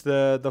joins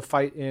the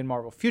fight in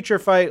Marvel Future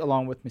Fight,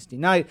 along with Misty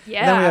Knight. Yeah.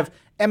 And then we have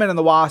Ant-Man and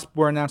the Wasp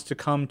were announced to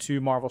come to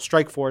Marvel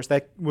Strike Force.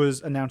 That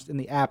was announced in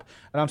the app.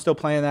 And I'm still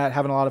playing that,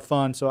 having a lot of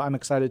fun. So I'm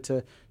excited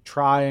to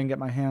try and get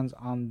my hands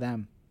on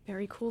them.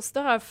 Very cool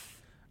stuff.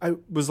 I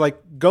was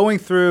like going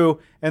through,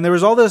 and there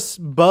was all this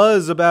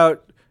buzz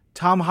about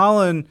Tom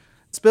Holland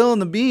spilling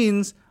the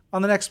beans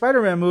on the next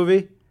Spider-Man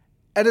movie,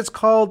 and it's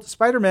called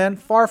Spider-Man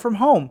Far From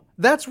Home.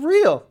 That's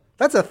real.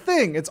 That's a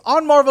thing. It's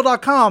on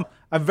Marvel.com.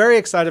 I'm very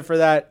excited for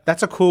that.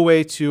 That's a cool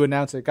way to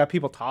announce it. Got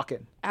people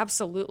talking.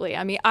 Absolutely.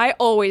 I mean, I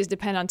always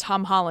depend on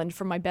Tom Holland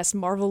for my best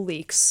Marvel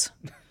leaks.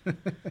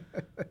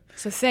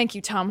 So thank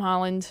you, Tom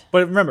Holland.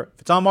 But remember,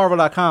 if it's on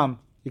Marvel.com,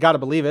 you got to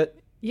believe it.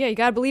 Yeah, you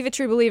got to believe it,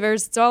 true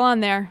believers. It's all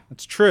on there.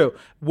 It's true.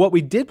 What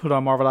we did put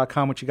on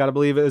Marvel.com, which you got to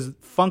believe, is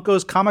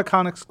Funko's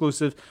Comic-Con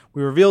exclusive.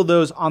 We revealed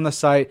those on the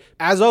site.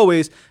 As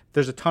always,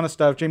 there's a ton of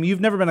stuff. Jamie,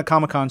 you've never been to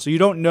Comic-Con, so you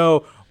don't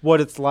know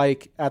what it's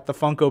like at the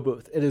Funko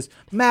booth. It is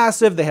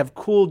massive. They have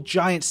cool,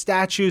 giant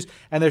statues,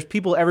 and there's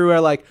people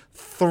everywhere like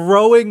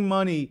throwing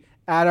money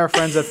at our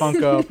friends at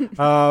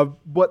Funko.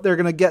 What they're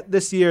going to get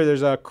this year,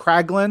 there's a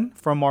Kraglin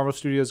from Marvel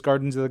Studios'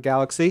 Guardians of the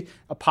Galaxy,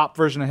 a pop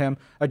version of him,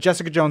 a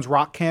Jessica Jones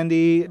rock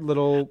candy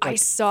little I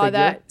saw figure.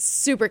 that.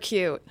 Super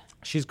cute.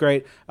 She's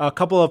great. A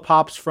couple of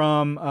pops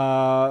from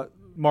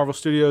Marvel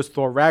Studios,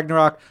 Thor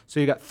Ragnarok. So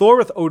you got Thor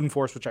with Odin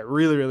Force, which I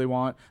really, really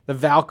want. The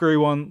Valkyrie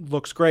one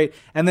looks great.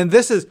 And then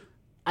this is,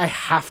 I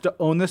have to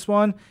own this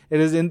one.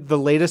 It is in the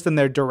latest in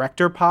their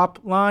director pop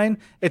line.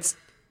 It's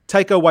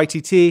Taika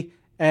Waititi,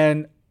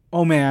 and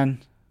oh man,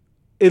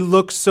 it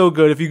looks so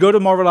good. If you go to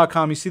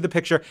Marvel.com, you see the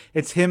picture.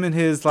 It's him in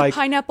his like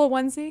pineapple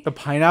onesie. The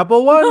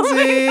pineapple onesie. Oh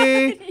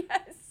my God,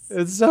 yes.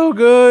 It's so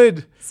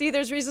good. See,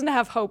 there's reason to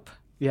have hope.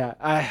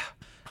 Yeah,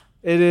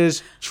 it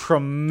is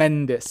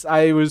tremendous.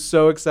 I was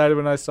so excited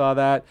when I saw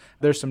that.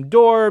 There's some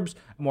Dorbs,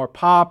 more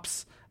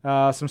pops,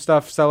 some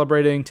stuff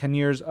celebrating 10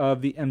 years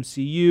of the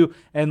MCU.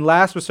 And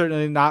last but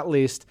certainly not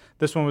least,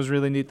 this one was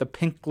really neat, the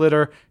pink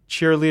glitter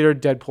cheerleader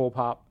Deadpool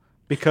pop.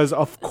 Because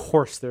of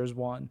course there's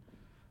one.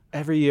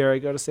 Every year I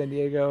go to San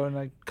Diego and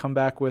I come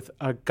back with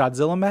a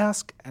Godzilla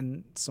mask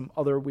and some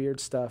other weird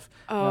stuff.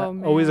 Oh,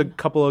 man. Always a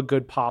couple of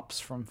good pops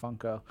from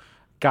Funko.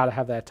 Gotta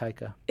have that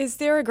Taika. Is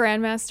there a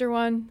Grandmaster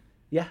one?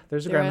 Yeah,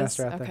 there's a There Grandmaster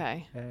is? out there.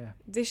 Okay. Yeah.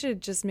 They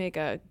should just make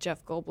a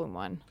Jeff Goldblum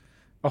one.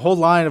 A whole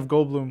line of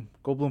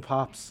Goldblum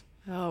pops.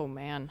 Oh,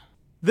 man.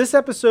 This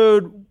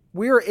episode,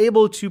 we are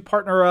able to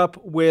partner up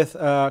with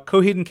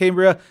Coheed and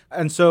Cambria.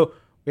 And so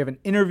we have an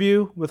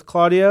interview with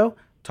Claudio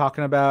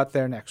talking about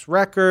their next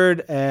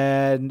record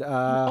and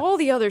all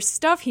the other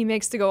stuff he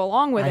makes to go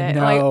along with it.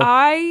 know. Like,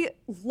 I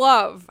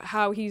love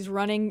how he's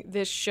running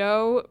this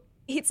show.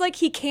 It's like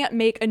he can't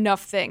make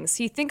enough things.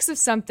 He thinks of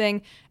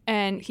something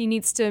and he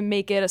needs to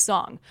make it a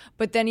song.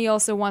 But then he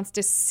also wants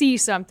to see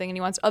something, and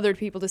he wants other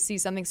people to see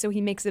something, so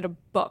he makes it a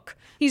book.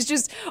 He's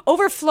just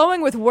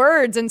overflowing with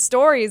words and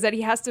stories that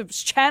he has to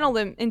channel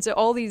them into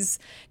all these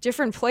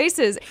different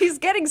places. He's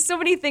getting so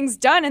many things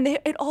done, and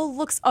it all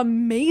looks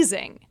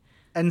amazing.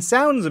 And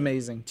sounds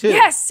amazing, too.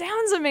 Yes,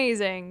 sounds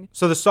amazing.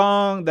 So the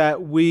song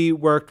that we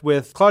worked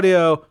with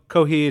Claudio,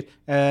 Coheed,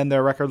 and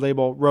their record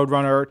label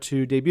Roadrunner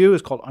to debut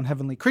is called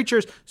Unheavenly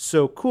Creatures.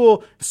 So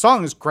cool. The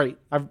song is great.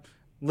 I've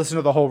listened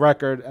to the whole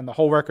record, and the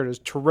whole record is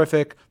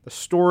terrific. The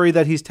story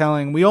that he's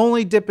telling, we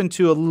only dip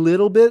into a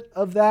little bit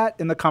of that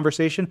in the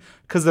conversation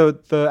because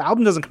the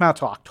album doesn't come out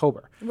till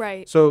October.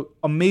 Right. So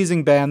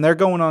amazing band. They're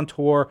going on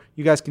tour.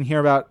 You guys can hear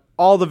about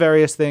all the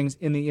various things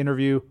in the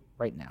interview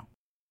right now.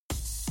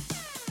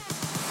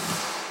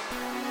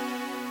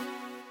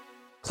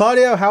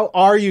 Claudio, how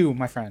are you,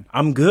 my friend?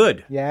 I'm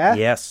good. Yeah?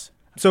 Yes.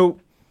 So,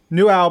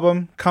 new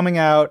album coming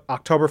out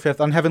October 5th,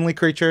 Unheavenly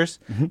Creatures.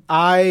 Mm-hmm.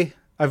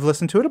 I've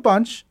listened to it a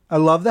bunch. I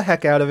love the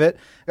heck out of it.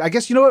 I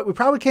guess, you know what? We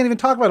probably can't even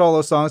talk about all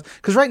those songs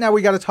because right now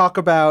we got to talk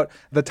about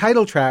the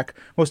title track,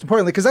 most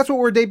importantly, because that's what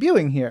we're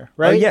debuting here,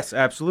 right? Yes,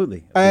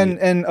 absolutely.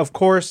 And of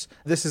course,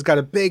 this has got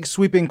a big,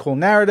 sweeping, cool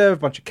narrative,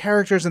 a bunch of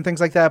characters and things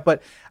like that.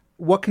 But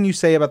what can you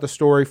say about the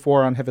story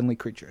for Unheavenly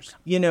Creatures?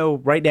 You know,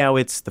 right now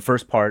it's the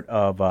first part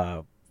of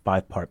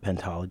 5-part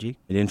pentology.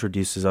 It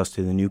introduces us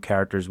to the new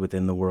characters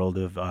within the world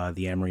of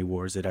the Amory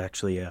Wars. It's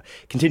actually a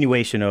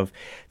continuation of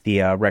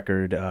the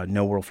record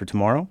No World for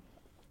Tomorrow.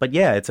 But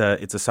yeah, it's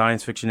a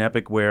science fiction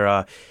epic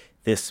where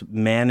this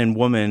man and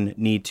woman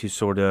need to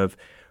sort of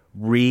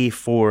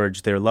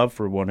reforge their love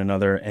for one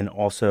another and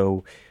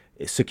also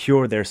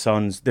secure their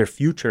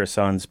future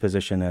son's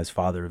position as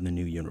father of the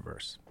new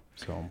universe.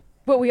 So,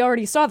 but we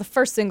already saw the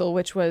first single,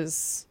 which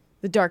was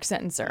The Dark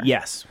Sentencer.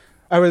 yes.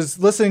 I was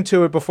listening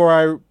to it before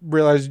I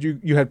realized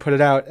you had put it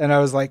out, and I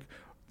was like,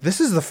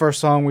 this is the first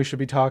song we should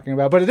be talking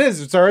about. But it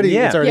is. It's already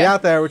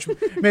out there, which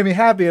made me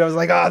happy. And I was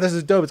like, this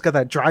is dope. It's got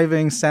that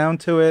driving sound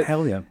to it.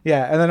 Hell yeah.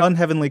 Yeah, and then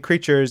Unheavenly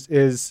Creatures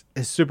is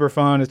super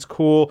fun. It's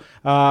cool.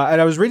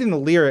 And I was reading the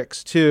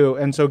lyrics, too,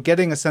 and so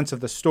getting a sense of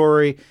the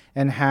story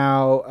and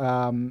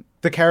how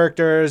the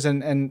characters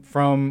and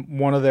from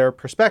one of their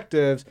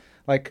perspectives,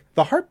 like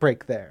the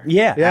heartbreak there.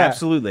 Yeah,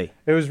 absolutely.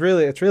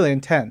 It's really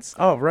intense.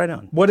 Oh, right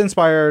on. What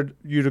inspired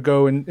you to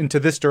go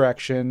into this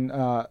direction,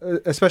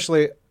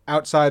 especially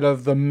outside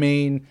of the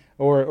main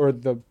or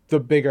the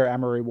bigger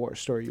Amory Wars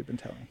story you've been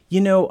telling?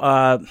 You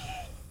know,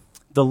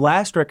 the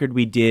last record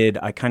we did,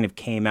 I kind of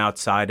came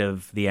outside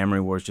of the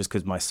Amory Wars just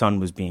because my son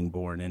was being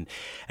born.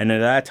 And at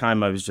that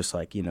time, I was just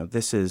like, you know,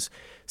 this is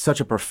such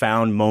a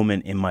profound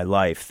moment in my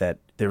life that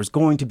there was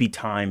going to be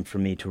time for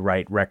me to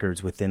write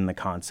records within the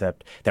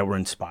concept that were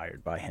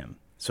inspired by him.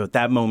 So at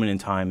that moment in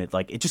time, it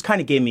just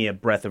kind of gave me a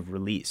breath of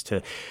release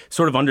to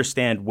sort of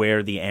understand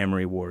where the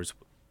Amory Wars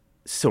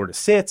sort of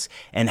sits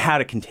and how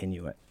to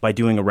continue it by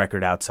doing a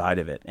record outside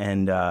of it.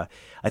 And I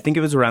think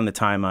it was around the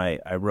time I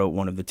wrote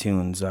one of the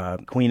tunes,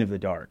 Queen of the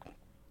Dark.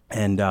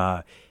 And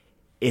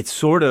it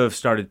sort of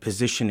started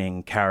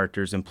positioning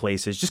characters in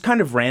places just kind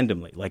of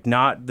randomly. Like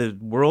the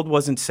world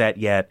wasn't set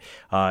yet.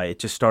 It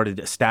just started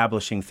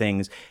establishing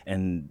things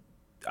and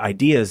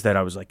ideas that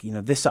I was like, you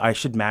know, I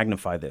should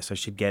magnify this. I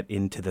should get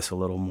into this a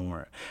little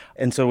more.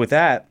 And so with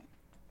that,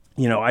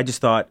 you know, I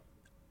just thought,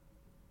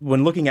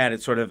 when looking at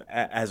it sort of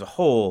as a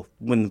whole,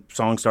 when the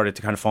song started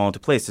to kind of fall into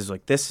place, it's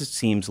like, this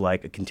seems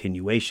like a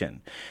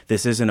continuation.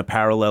 This isn't a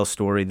parallel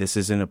story. This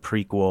isn't a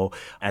prequel.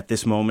 At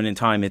this moment in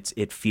time,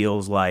 it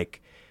feels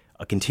like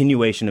a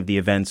continuation of the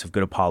events of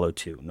Good Apollo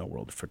 2, No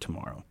World for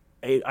Tomorrow.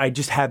 I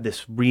just had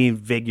this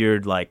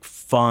revigorated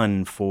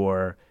fun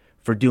for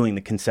doing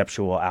the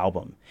conceptual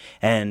album.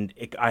 And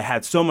I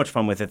had so much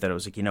fun with it that I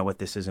was like, you know what,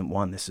 this isn't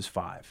 1, this is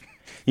 5.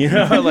 You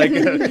know,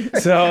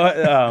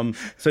 so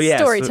yeah.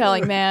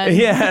 Storytelling, man.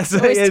 Yeah. So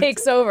always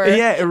takes over.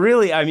 Yeah, it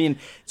really, I mean,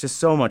 just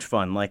so much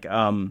fun.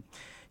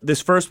 This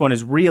first one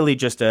is really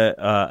just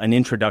an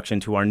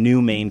introduction to our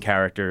new main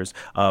characters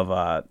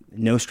of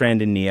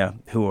Nostrand and Nia,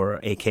 who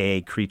are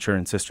AKA Creature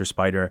and Sister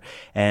Spider,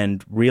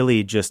 and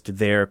really just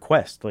their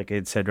quest, like I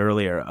had said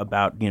earlier,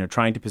 about, you know,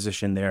 trying to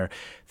position their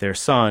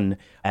son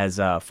as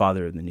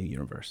father of the new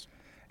universe.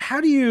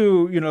 How do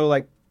you,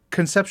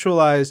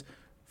 conceptualize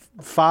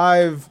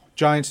 5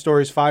 giant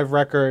stories, 5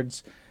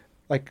 records?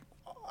 Like,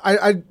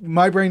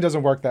 my brain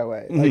doesn't work that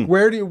way. Like,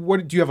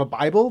 do you have a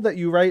Bible that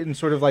you write and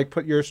sort of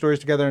put your stories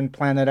together and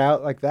plan it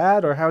out like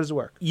that, or how does it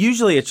work?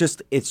 Usually, it's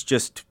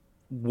just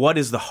what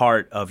is the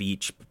heart of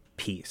each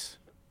piece.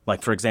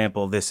 Like, for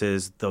example, this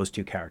is those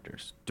 2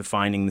 characters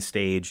defining the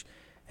stage,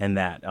 and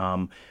that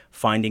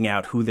finding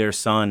out who their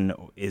son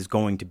is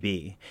going to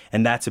be,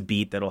 and that's a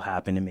beat that'll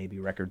happen in maybe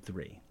record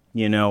 3.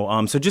 You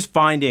know, so just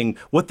finding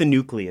what the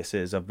nucleus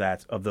is of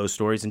those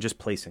stories and just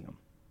placing them.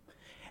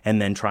 And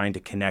then trying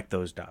to connect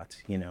those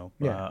dots,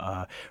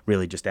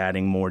 really just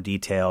adding more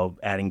detail,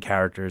 adding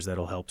characters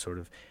that'll help sort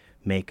of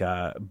make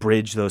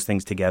bridge those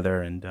things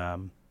together, and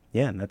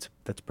and that's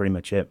pretty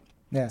much it.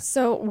 Yeah.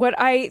 So what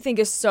I think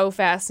is so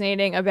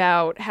fascinating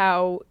about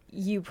how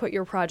you put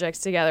your projects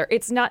together.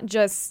 It's not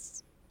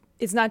just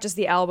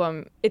the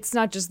album. It's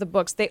not just the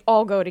books. They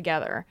all go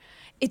together.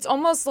 It's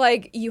almost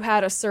like you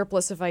had a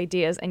surplus of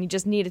ideas and you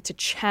just needed to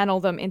channel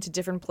them into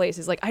different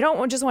places. Like, I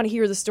don't just want to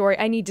hear the story.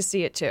 I need to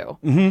see it too.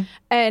 Mm-hmm.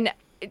 And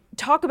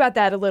talk about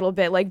that a little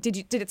bit. Like,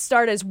 did it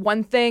start as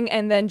one thing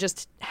and then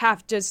just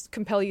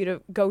compel you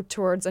to go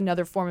towards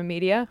another form of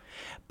media?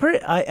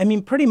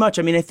 Pretty much.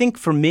 I mean, I think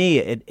for me,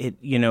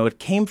 it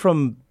came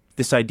from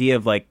this idea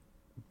of like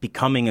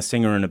becoming a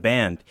singer in a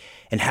band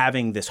and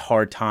having this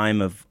hard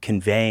time of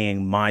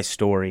conveying my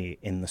story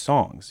in the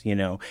songs,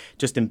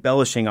 just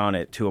embellishing on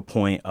it to a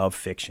point of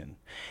fiction.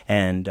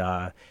 And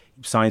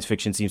science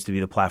fiction seems to be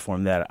the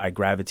platform that I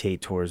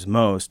gravitate towards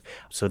most.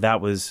 So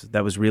that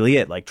was really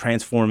it, like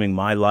transforming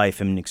my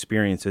life and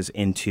experiences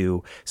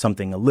into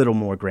something a little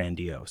more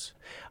grandiose.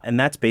 And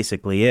that's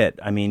basically it.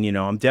 I mean,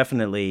 I'm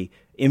definitely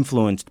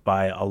influenced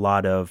by a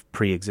lot of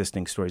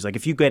pre-existing stories. Like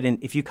if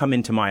you come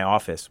into my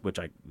office, which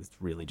it's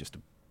really just a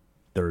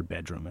third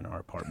bedroom in our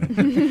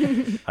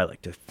apartment. I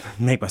like to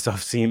make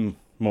myself seem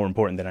more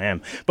important than I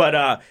am.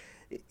 But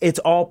it's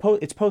all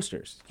it's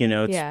posters.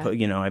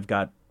 I've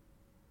got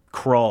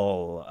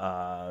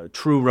Krull,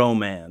 True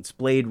Romance,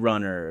 Blade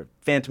Runner,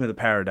 Phantom of the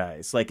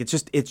Paradise. Like it's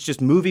just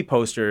movie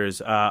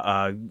posters,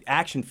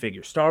 action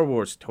figures, Star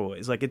Wars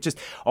toys. Like it's just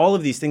all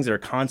of these things that are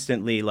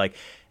constantly like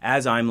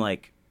as I'm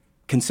like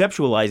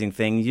conceptualizing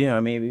things,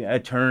 maybe I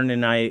turn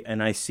and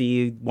I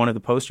see one of the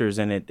posters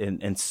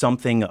and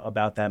something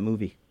about that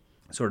movie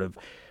sort of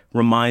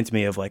reminds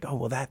me of like, oh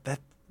well, that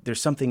there's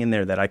something in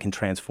there that I can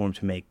transform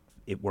to make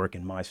it work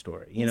in my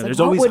story. There's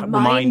always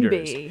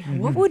reminders.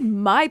 What would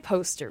my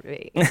poster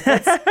be?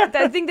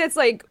 I think that's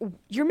like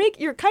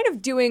you're kind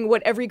of doing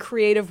what every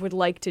creative would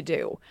like to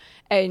do,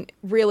 and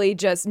really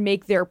just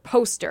make their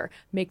poster,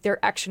 make their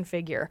action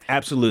figure,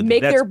 absolutely,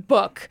 make their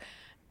book.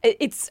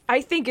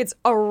 I think it's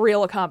a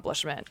real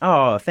accomplishment.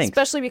 Oh, thanks.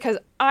 Especially because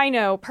I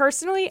know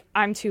personally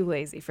I'm too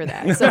lazy for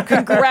that. So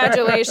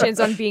congratulations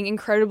on being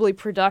incredibly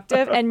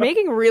productive and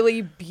making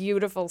really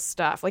beautiful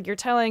stuff. Like you're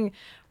telling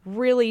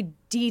really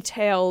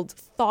detailed,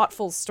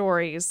 thoughtful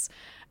stories,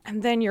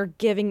 and then you're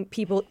giving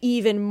people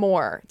even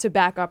more to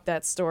back up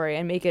that story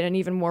and make it an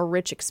even more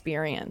rich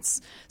experience.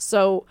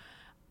 So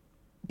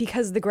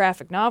because the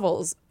graphic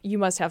novels, you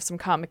must have some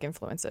comic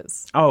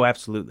influences. Oh,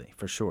 absolutely,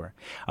 for sure.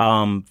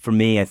 For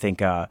me, I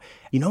think,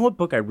 what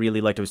book I really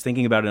liked? I was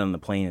thinking about it on the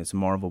plane. It's a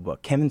Marvel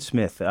book. Kevin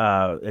Smith,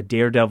 a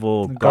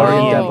Daredevil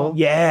Guardian. Devil.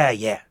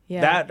 Yeah.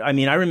 That,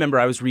 I remember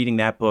I was reading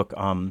that book.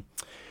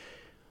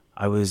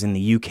 I was in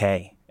the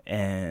UK,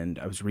 and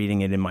I was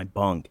reading it in my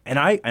bunk. And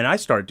I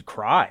started to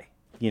cry.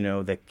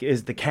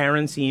 The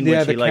Karen scene.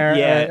 Yeah, when she, Karen,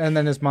 and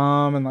then his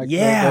mom, and like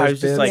I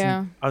was just like,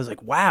 yeah. I was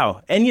like,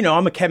 wow. And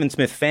I'm a Kevin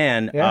Smith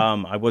fan.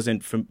 Yeah. I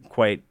wasn't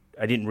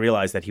I didn't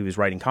realize that he was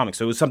writing comics,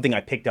 so it was something I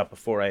picked up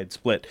before I had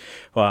split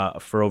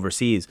for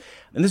overseas.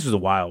 And this was a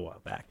while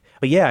back.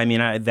 But yeah, I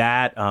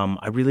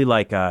really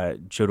like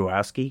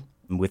Jodorowsky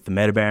with the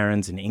Meta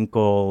Barons and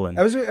Inkle. And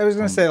I was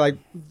gonna say like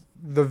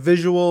the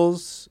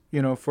visuals,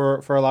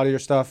 for a lot of your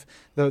stuff,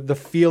 the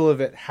feel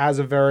of it has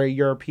a very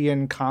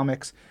European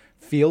comics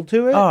feel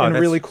to it in a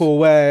really cool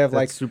way of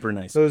like super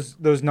nice.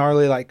 Those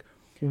gnarly like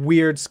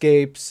weird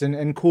scapes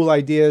and cool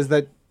ideas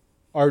that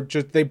are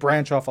just they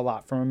branch off a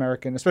lot from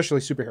American,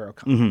 especially superhero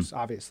comics,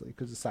 obviously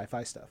because of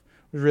sci-fi stuff.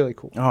 It was really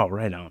cool. Oh,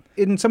 right on.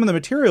 In some of the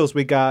materials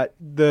we got,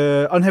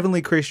 the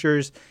Unheavenly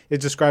Creatures is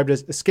described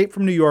as Escape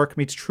from New York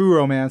meets True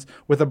Romance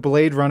with a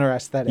Blade Runner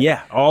aesthetic.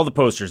 Yeah, all the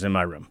posters in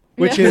my room.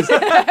 Which is so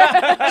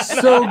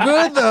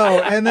good though.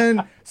 And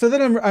then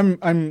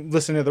I'm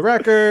listening to the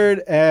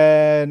record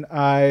and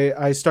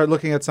I start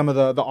looking at some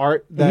of the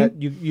art that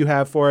you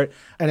have for it,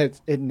 and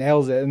it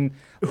nails it. And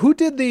who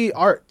did the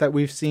art that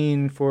we've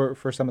seen for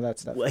some of that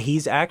stuff? Well,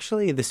 he's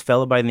actually this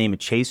fellow by the name of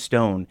Chase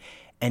Stone,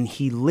 and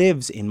he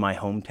lives in my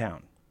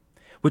hometown,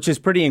 which is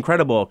pretty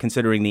incredible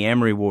considering the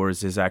Amory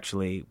Wars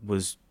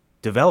was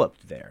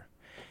developed there.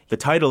 The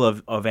title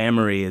of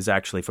Amory is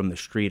actually from the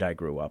street I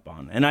grew up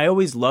on. And I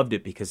always loved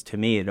it because to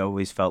me it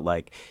always felt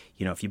like,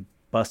 if you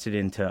busted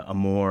into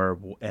Amor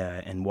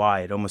and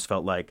Y, it almost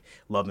felt like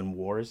Love and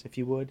Wars, if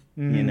you would,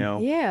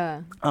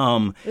 Yeah.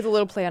 With a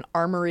little play on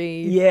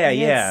armory.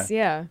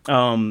 Yeah.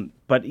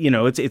 But,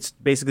 it's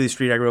basically the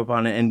street I grew up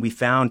on. And we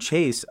found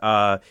Chase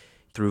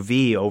through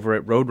V over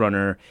at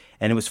Roadrunner.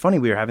 And it was funny,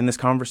 we were having this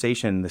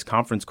conversation, this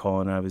conference call,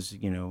 and I was,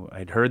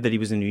 I'd heard that he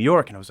was in New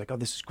York, and I was like, oh,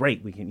 this is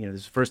great. We can,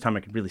 this is the first time I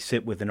could really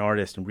sit with an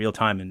artist in real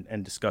time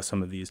and discuss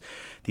some of these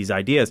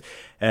ideas.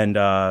 And,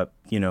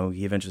 he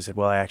eventually said,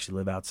 well, I actually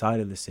live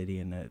outside of the city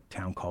in a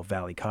town called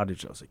Valley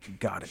Cottage. I was like, you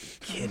gotta be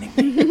kidding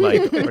me.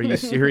 Like, are you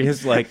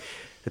serious? Like,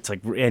 it's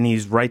like, and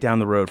he's right down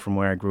the road from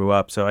where I grew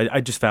up. So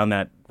I just found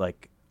that,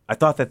 like, I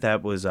thought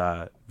that was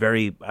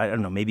very, I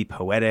don't know, maybe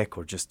poetic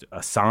or just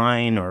a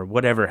sign or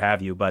whatever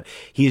have you, but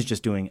he's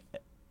just doing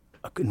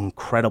an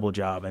incredible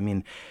job.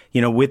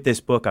 With this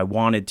book, I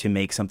wanted to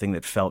make something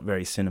that felt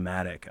very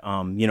cinematic.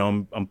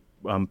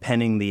 I'm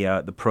penning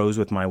the prose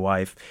with my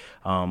wife,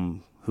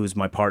 who's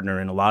my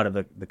partner in a lot of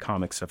the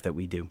comic stuff that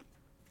we do.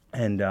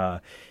 And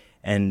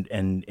and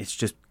it's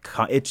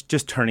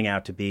just turning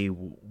out to be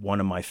one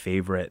of my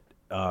favorite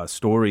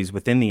stories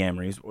within the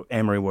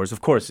Amory Wars.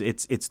 Of course,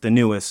 it's the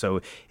newest,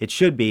 so it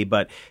should be,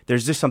 but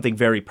there's just something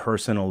very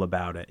personal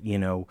about it,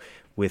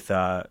 with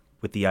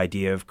the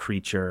idea of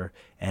Creature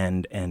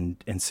and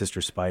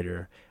Sister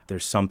Spider.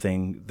 There's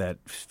something that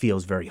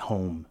feels very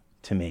home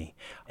to me,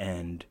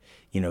 and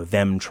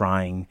them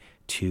trying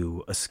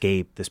to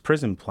escape this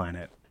prison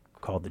planet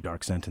called the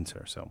Dark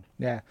Sentencer. So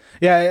yeah,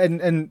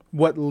 and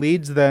what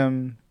leads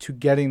them to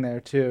getting there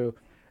too.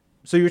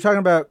 So you're talking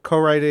about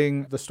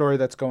co-writing the story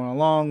that's going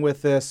along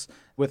with this,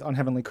 with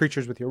Unheavenly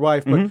Creatures with your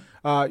wife,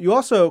 but you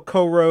also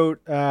co-wrote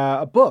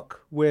a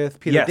book with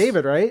Peter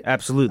David, right?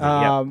 Absolutely.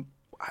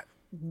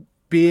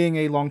 Being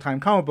a longtime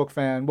comic book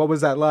fan, what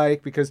was that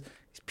like? Because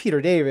he's Peter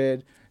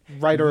David,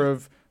 writer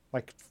of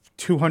like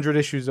 200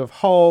 issues of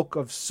Hulk,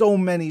 of so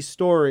many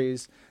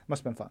stories.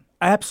 Must have been fun.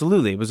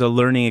 Absolutely. It was a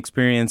learning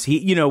experience.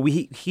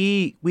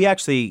 We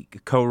actually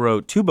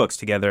co-wrote 2 books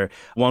together.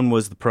 One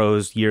was the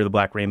prose Year of the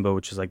Black Rainbow,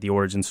 which is like the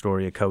origin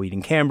story of Coheed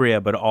and Cambria,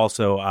 but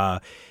also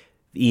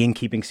the Ian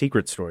Keeping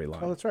Secrets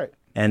storyline. Oh, that's right.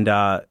 And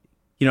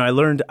I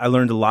learned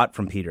a lot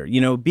from Peter.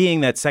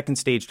 Being that Second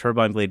Stage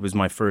Turbine Blade was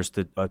my first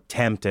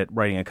attempt at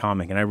writing a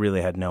comic, and I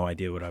really had no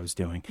idea what I was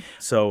doing.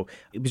 So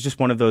it was just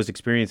one of those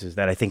experiences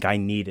that I think I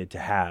needed to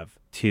have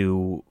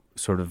to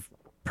sort of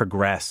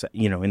progress,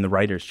 in the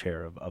writer's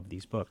chair of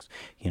these books,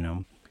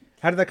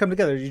 How did that come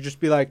together? Did you just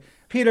be like,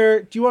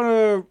 Peter, do you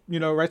want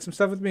to, write some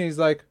stuff with me? And he's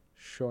like,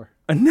 sure.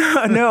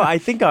 No, I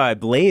think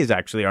Blaze,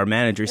 actually, our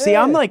manager. See,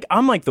 I'm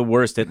like the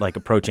worst at like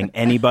approaching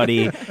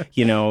anybody,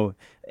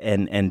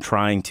 and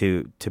trying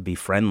to be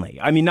friendly.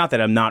 I mean, not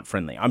that I'm not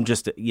friendly. I'm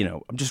just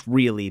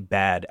really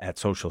bad at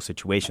social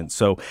situations.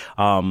 So,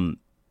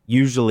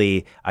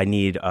 usually I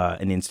need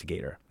an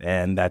instigator,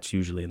 and that's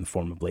usually in the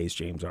form of Blaze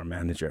James, our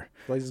manager.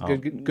 Blaze is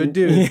good dude. Good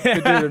dude.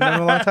 I've known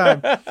him a long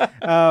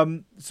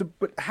time.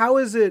 But how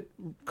is it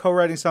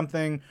co-writing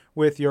something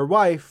with your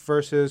wife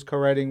versus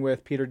co-writing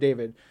with Peter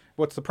David?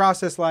 What's the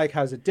process like?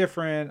 How's it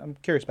different? I'm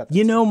curious about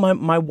that.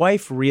 My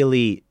wife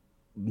really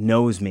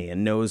knows me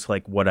and knows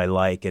like what I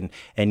like, and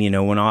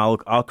when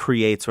I'll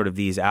create sort of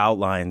these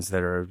outlines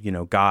that are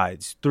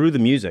guides through the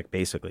music.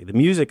 Basically the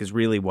music is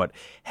really what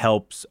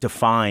helps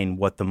define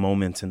what the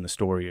moments in the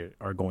story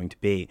are going to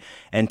be,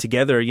 and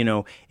together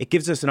it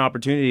gives us an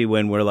opportunity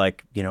when we're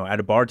like at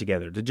a bar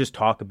together to just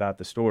talk about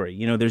the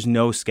story. There's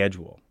no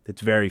schedule.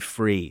 It's very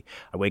free.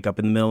 I wake up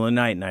in the middle of the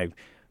night and I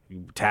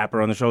tap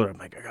her on the shoulder. I'm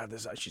like, I got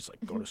this. She's like,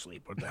 go to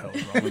sleep. What the hell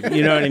is wrong with you?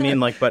 You know what I mean?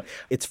 Like, but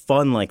it's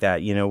fun like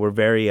that. We're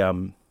very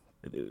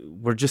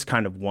we're just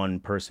kind of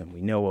one person.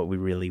 We know what we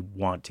really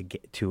want to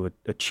get to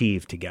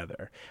achieve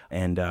together,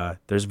 and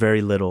there's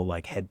very little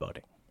like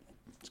headbutting.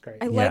 It's great.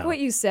 I like what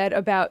you said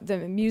about the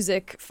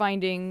music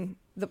finding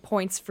the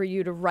points for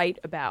you to write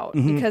about,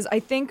 because I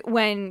think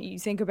when you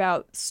think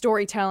about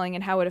storytelling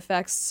and how it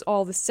affects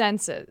all the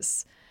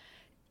senses,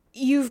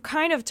 you've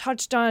kind of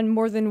touched on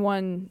more than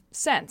one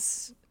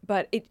sense,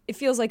 but it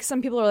feels like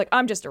some people are like,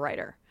 I'm just a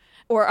writer,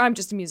 or I'm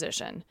just a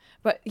musician.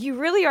 But you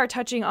really are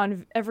touching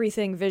on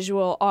everything: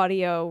 visual,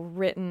 audio,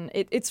 written.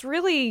 It's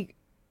really,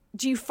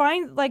 do you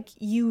find like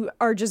you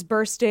are just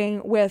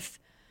bursting with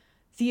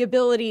the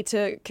ability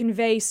to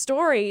convey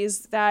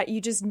stories that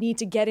you just need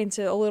to get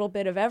into a little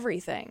bit of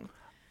everything?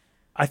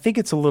 I think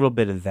it's a little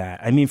bit of that.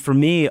 I mean, for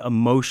me,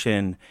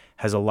 emotion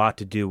has a lot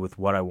to do with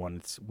what I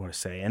want to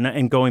say.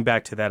 And going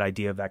back to that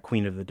idea of that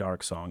Queen of the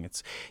Dark song,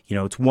 it's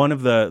it's one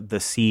of the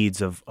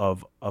seeds of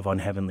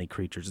Unheavenly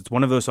Creatures. It's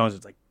one of those songs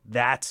that's like,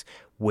 that's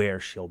where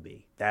she'll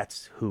be.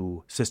 That's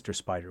who Sister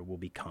Spider will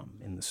become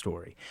in the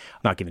story.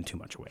 I'm not giving too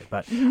much away,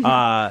 but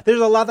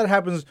there's a lot that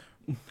happens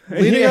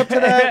leading up to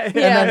that and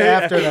then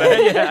after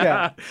that.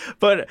 Yeah.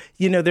 But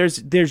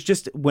there's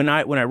just when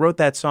I wrote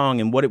that song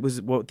and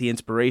what the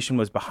inspiration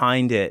was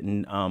behind it,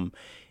 and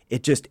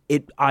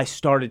I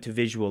started to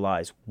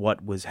visualize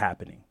what was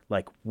happening,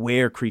 like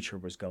where Creature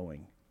was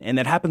going. And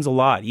that happens a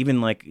lot.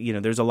 Even like,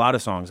 there's a lot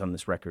of songs on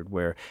this record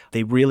where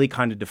they really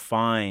kind of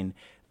define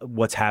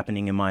what's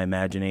happening in my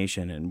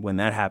imagination. And when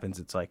that happens,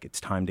 it's like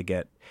it's time to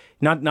get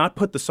not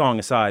put the song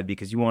aside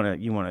because you want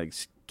to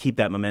keep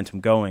that momentum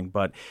going,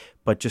 but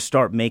just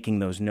start making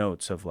those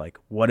notes of like,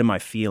 what am I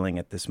feeling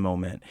at this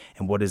moment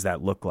and what does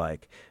that look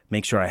like?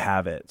 Make sure I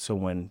have it, so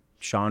when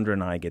Chandra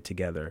and I get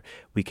together,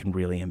 we can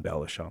really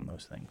embellish on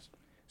those things.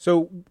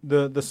 So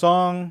the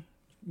song,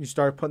 you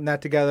start putting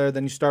that together,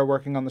 then you start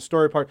working on the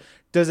story part.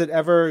 Does it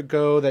ever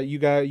go that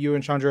you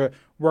and Chandra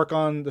work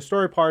on the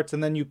story parts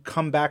and then you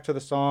come back to the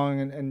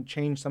song and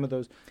change some of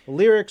those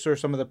lyrics or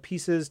some of the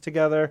pieces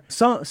together?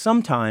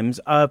 Sometimes,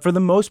 for the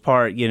most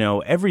part,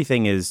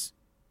 everything is,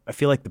 I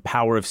feel like the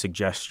power of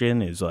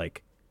suggestion is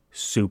like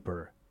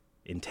super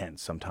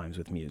intense sometimes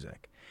with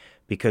music.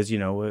 Because,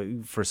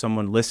 for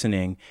someone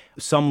listening,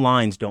 some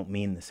lines don't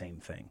mean the same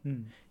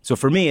thing. So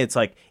for me, it's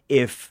like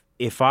if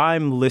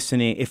I'm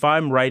listening, if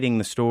I'm writing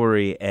the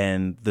story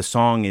and the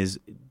song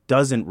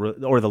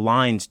or the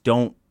lines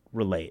don't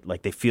relate,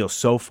 like they feel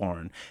so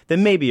foreign,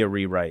 then maybe a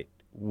rewrite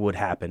would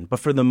happen. But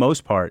for the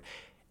most part,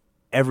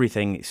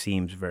 everything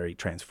seems very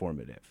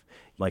transformative.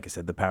 Like I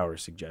said, the power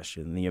of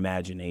suggestion, the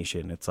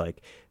imagination. It's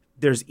like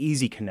there's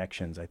easy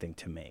connections, I think,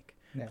 to make.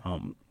 Yeah.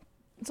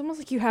 It's almost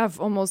like you have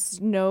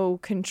almost no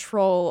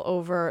control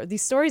over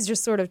these stories,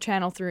 just sort of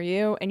channel through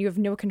you, and you have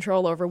no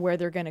control over where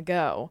they're going to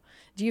go.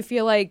 Do you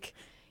feel like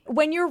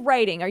when you're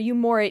writing, are you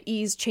more at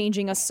ease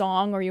changing a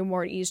song, or are you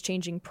more at ease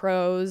changing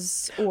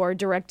prose or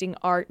directing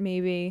art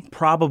maybe?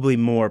 Probably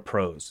more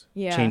prose,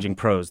 Yeah. changing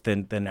prose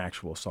than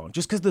actual song.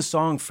 Just because the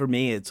song, for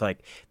me, it's like,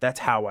 that's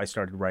how I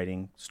started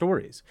writing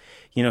stories.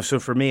 You know, so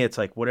for me, it's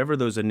like whatever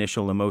those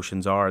initial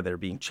emotions are that are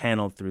being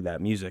channeled through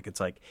that music, it's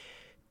like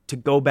to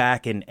go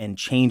back and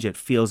change it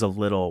feels a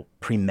little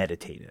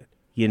premeditated.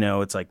 You know,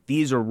 it's like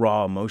these are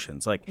raw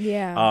emotions. Like,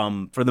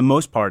 for the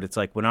most part, it's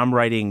like when I'm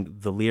writing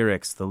the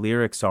lyrics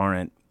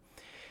aren't,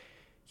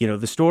 you know,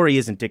 the story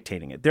isn't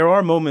dictating it. There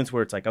are moments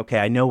where it's like, okay,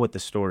 I know what the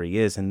story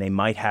is, and they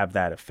might have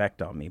that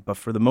effect on me. But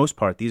for the most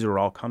part, these are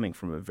all coming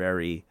from a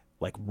very,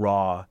 like,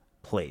 raw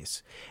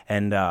place.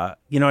 And,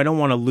 you know, I don't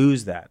want to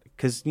lose that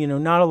because, you know,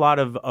 not a lot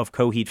of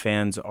Coheed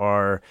fans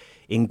are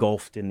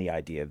engulfed in the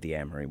idea of the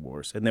Amory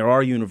Wars. And there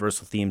are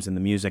universal themes in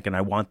the music, and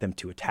I want them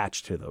to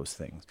attach to those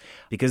things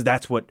because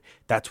that's what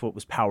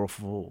was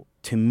powerful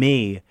to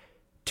me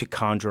to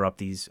conjure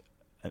up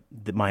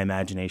my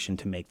imagination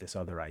to make this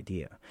other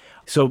idea.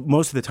 So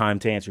most of the time,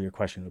 to answer your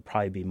question, it would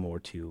probably be more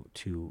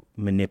to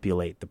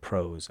manipulate the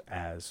prose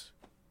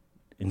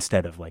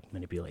instead of like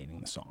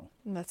manipulating the song.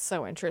 That's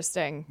so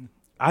interesting.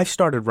 I've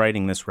started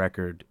writing this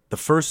record. The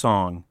first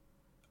song,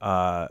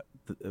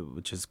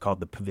 which is called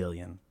 "The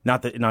Pavilion,"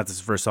 not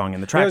this first song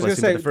in the track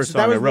listing, but the first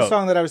song I wrote. That was the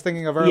song that I was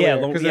thinking of earlier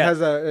because yeah.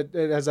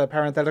 it has a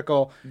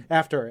parenthetical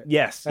after it.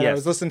 Yes, and yes. I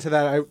was listening to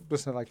that. I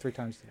listened to it like 3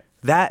 times today.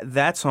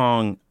 That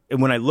song.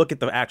 And when I look at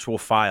the actual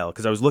file,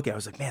 because I was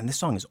like, man, this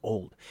song is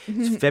old.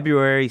 It's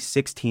February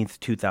 16th,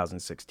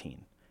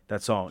 2016,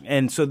 that song.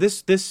 And so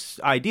this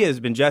idea has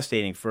been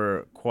gestating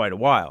for quite a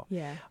while.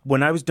 Yeah.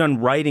 When I was done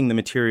writing the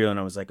material and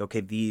I was like,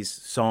 okay,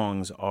 this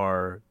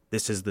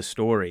is the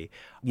story,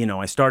 you know,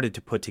 I started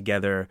to put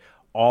together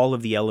all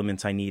of the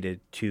elements I needed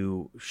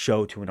to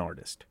show to an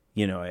artist.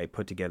 You know, I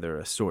put together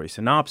a story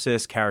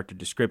synopsis, character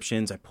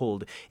descriptions. I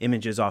pulled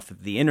images off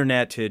of the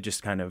internet to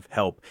just kind of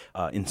help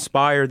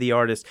inspire the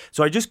artist.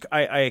 So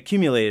I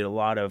accumulated a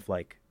lot of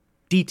like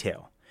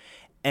detail.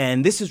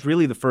 And this is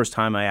really the first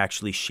time I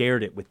actually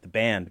shared it with the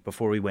band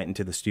before we went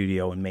into the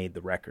studio and made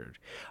the record.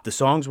 The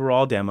songs were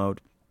all demoed.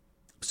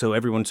 So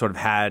everyone sort of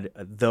had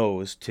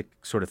those to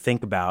sort of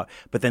think about.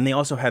 But then they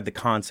also had the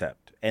concept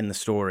and the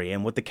story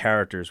and what the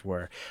characters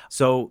were.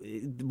 So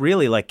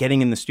really, like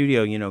getting in the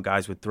studio, you know,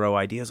 guys would throw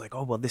ideas like,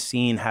 oh, well, this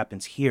scene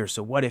happens here.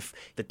 So what if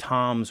the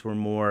toms were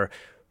more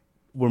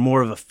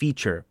of a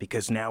feature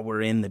because now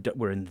we're in the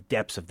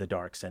depths of the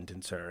Dark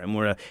Sentencer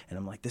and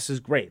I'm like, this is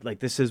great.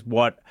 Like this is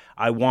what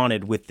I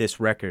wanted with this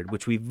record,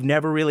 which we've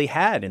never really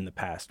had in the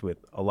past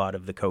with a lot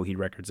of the Coheed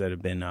records that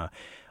have been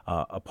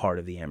a part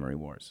of the Amory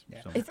Wars.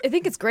 Yeah. So. I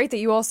think it's great that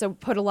you also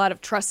put a lot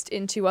of trust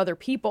into other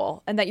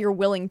people and that you're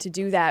willing to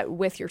do that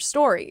with your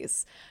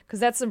stories, because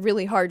that's a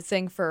really hard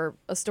thing for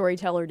a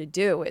storyteller to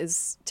do,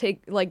 is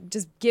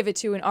just give it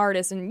to an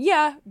artist and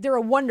yeah, they're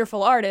a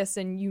wonderful artist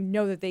and you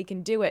know that they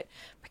can do it,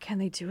 but can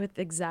they do it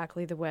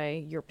exactly the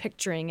way you're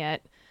picturing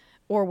it?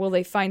 Or will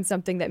they find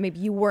something that maybe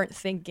you weren't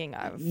thinking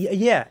of?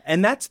 Yeah,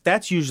 and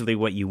that's usually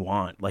what you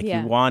want. Like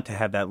you want to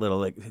have that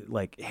little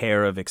like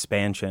hair of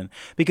expansion,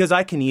 because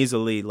I can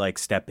easily like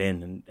step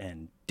in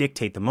and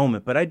dictate the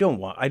moment, but I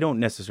don't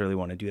necessarily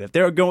want to do that.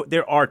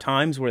 There are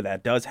times where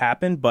that does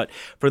happen, but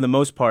for the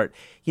most part,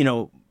 you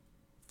know,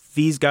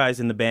 these guys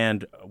in the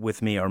band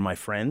with me are my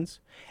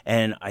friends,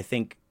 and I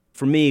think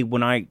for me,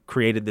 when I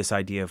created this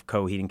idea of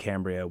Coheed and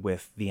Cambria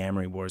with the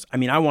Amory Wars, I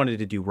mean, I wanted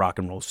to do rock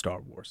and roll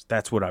Star Wars.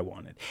 That's what I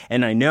wanted.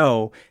 And I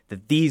know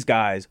that these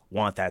guys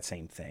want that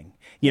same thing.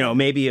 You know,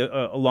 maybe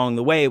along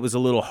the way, it was a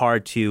little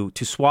hard to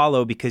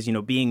swallow because, you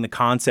know, being the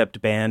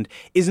concept band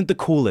isn't the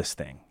coolest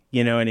thing.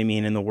 You know what I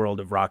mean? In the world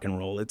of rock and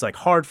roll, it's like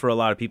hard for a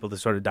lot of people to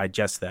sort of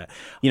digest that.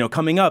 You know,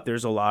 coming up,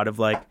 there's a lot of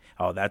like,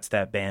 oh, that's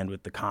that band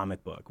with the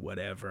comic book,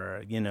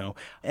 whatever, you know,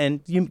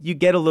 and you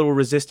get a little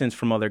resistance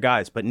from other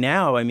guys. But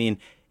now, I mean,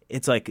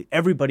 it's like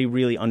everybody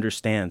really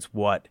understands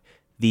what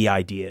the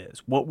idea is.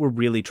 What we're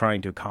really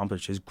trying to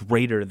accomplish is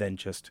greater than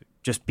just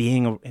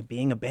being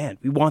a band.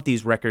 We want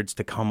these records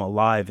to come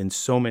alive in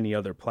so many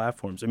other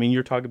platforms. I mean,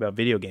 you're talking about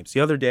video games.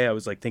 The other day, I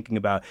was like thinking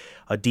about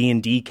a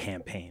D&D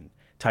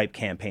type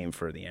campaign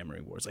for the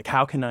Amory Wars. Like,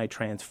 how can I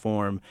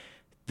transform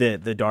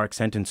the Dark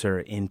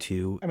Sentencer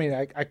into... I mean,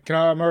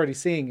 I'm already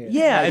seeing it.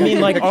 Yeah, I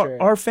mean, like,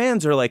 our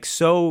fans are like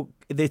so...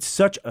 It's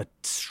such a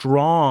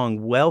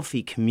strong,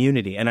 wealthy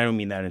community, and I don't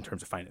mean that in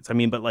terms of finance. I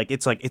mean, but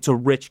it's a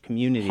rich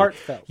community,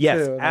 heartfelt.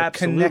 Yes, too,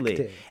 absolutely.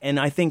 Connected. And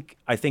I think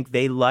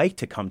they like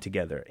to come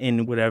together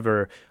in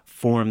whatever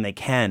form they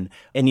can,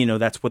 and you know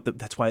that's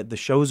why the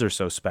shows are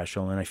so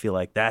special. And I feel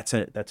like that's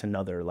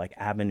another like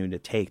avenue to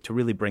take to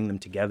really bring them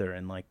together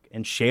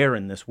and share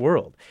in this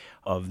world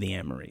of the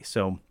Amory.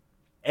 So.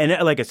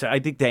 And like I said, I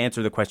think to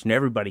answer the question,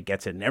 everybody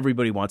gets it and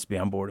everybody wants to be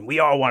on board and we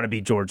all want to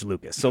be George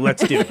Lucas. So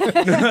let's do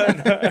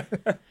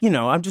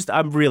it.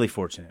 I'm really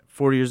fortunate.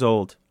 40 years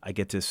old. I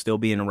get to still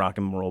be in a rock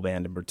and roll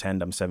band and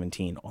pretend I'm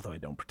 17, although I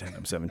don't pretend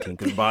I'm 17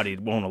 because the body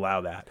won't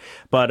allow that.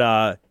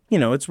 But,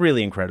 it's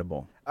really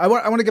incredible. I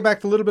want to get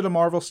back to a little bit of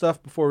Marvel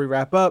stuff before we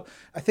wrap up.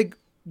 I think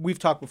we've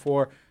talked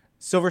before.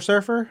 Silver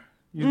Surfer.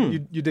 You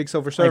dig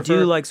Silver Surfer. I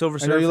do like Silver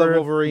Surfer. I know you love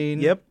Wolverine.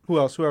 Yep. Who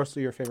else are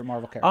your favorite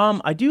Marvel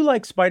characters? I do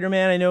like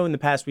Spider-Man. I know in the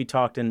past we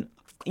talked, and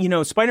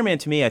Spider-Man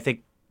to me, I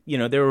think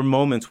there were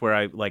moments where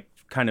I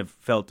kind of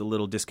felt a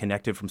little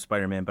disconnected from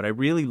Spider-Man, but I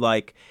really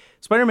like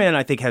Spider-Man.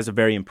 I think has a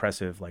very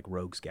impressive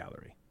rogues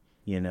gallery.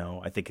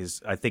 I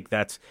think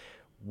that's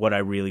what I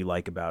really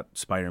like about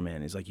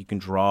Spider-Man is you can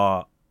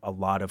draw a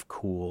lot of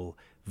cool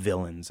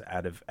villains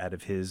out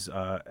of his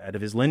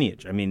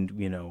lineage. I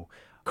mean,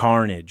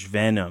 Carnage,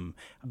 Venom,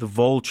 the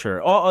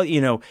Vulture.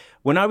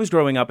 When I was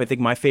growing up, I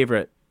think my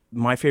favorite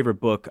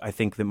book I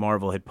think that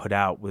Marvel had put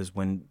out was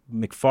when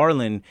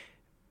McFarlane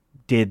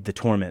did the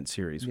Torment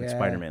series with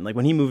Spider-Man.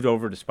 When he moved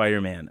over to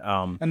Spider-Man.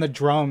 And the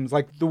drums,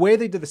 the way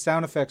they did the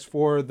sound effects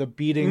for the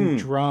beating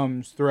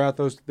drums throughout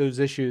those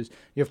issues.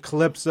 You have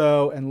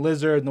Calypso and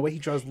Lizard, and the way he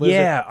draws Lizard.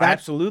 Yeah,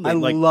 absolutely. I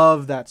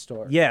love that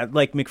story. Yeah,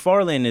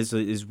 McFarlane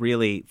is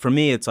really, for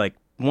me, it's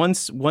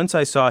once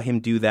I saw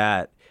him do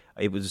that,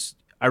 it was...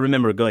 I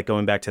remember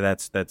going back to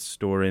that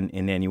store in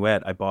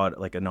Nanuet. I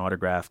bought an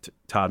autographed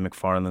Todd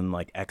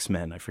McFarlane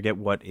X-Men. I forget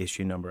what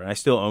issue number, and I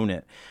still own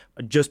it,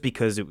 just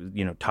because it was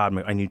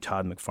I knew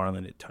Todd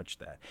McFarlane had touched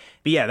that.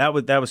 But yeah,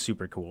 that was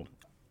super cool,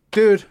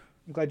 dude.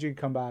 I'm glad you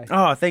could come by.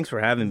 Oh, thanks for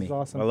having me.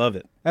 Awesome. I love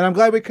it, and I'm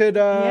glad we could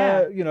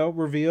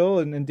reveal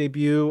and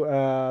debut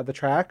the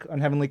track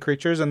Unheavenly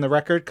Creatures, and the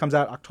record comes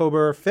out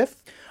October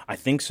 5th. I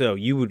think so.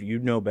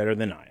 You'd know better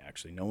than I.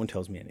 Actually, no one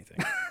tells me anything.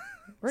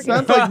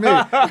 Sounds like me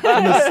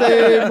in the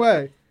same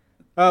way.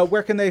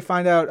 Where can they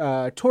find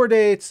out tour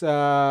dates,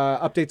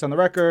 updates on the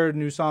record,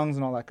 new songs,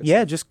 and all that good stuff?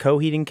 Yeah, just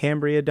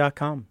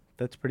coheedandcambria.com.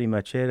 That's pretty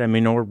much it. I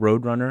mean, or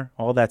Roadrunner.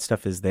 All that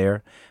stuff is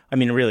there. I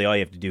mean, really, all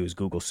you have to do is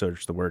Google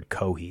search the word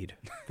Coheed.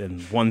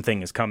 Then one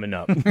thing is coming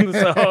up.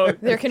 So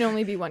there can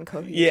only be one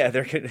Coheed. Yeah,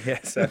 there can.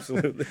 Yes,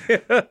 absolutely.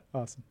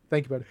 Awesome.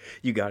 Thank you, buddy.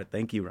 You got it.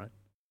 Thank you, Ron.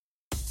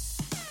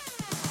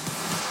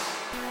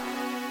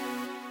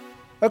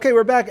 Okay,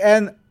 we're back,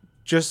 and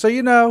just so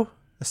you know,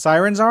 the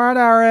sirens are on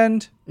our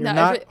end.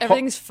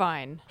 Everything's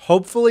fine.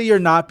 Hopefully you're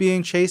not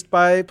being chased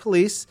by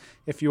police.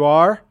 If you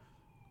are,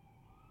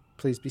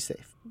 please be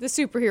safe. The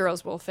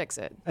superheroes will fix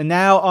it. And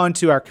now on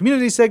to our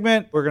community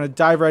segment. We're going to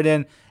dive right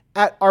in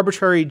at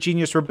Arbitrary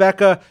Genius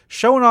Rebecca,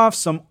 showing off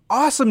some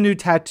awesome new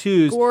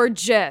tattoos.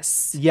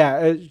 Gorgeous.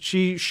 Yeah,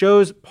 she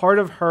shows part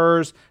of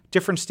hers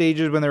different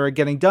stages when they were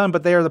getting done,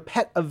 but they are the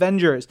Pet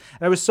Avengers.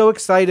 And I was so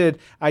excited,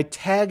 I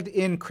tagged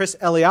in Chris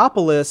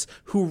Eliopoulos,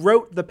 who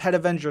wrote the Pet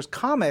Avengers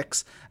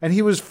comics, and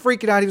he was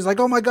freaking out. He was like,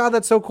 oh my God,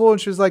 that's so cool.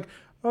 And she was like,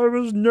 I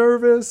was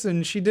nervous,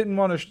 and she didn't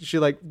want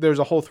to, there's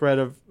a whole thread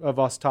of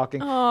us talking.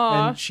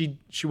 Aww. And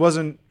she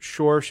wasn't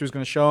sure if she was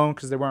going to show them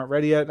because they weren't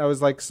ready yet. And I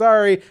was like,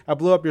 sorry, I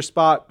blew up your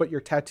spot, but your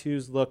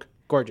tattoos look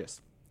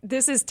gorgeous.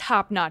 This is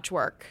top-notch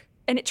work.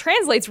 And it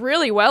translates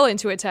really well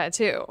into a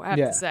tattoo, I have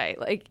to say.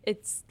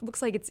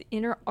 Looks like it's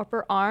inner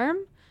upper arm,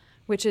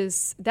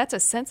 that's a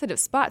sensitive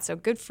spot. So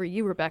good for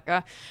you,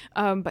 Rebecca.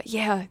 But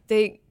yeah,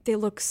 they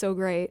look so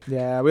great.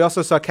 Yeah, we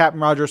also saw Captain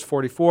Rogers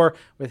 44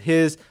 with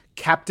his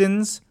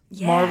Captain's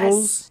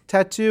Marvel's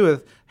tattoo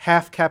with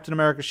half Captain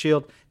America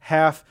shield,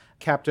 half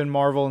Captain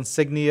Marvel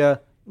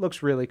insignia.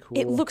 Looks really cool.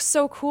 It looks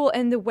so cool,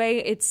 and the way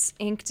it's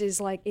inked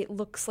is it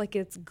looks like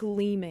it's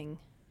gleaming.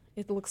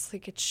 It looks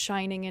like it's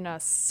shining in a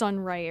sun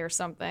ray or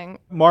something.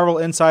 Marvel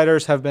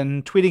insiders have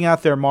been tweeting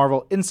out their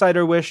Marvel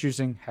Insider Wish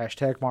using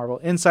hashtag Marvel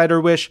Insider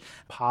Wish,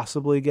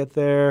 possibly get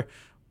their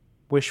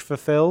wish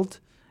fulfilled.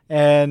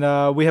 And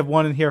we have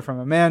one in here from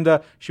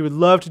Amanda. She would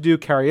love to do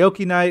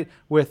karaoke night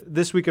with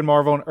This Week in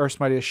Marvel and Earth's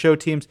Mightiest Show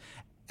teams.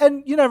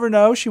 And you never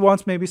know, she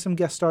wants maybe some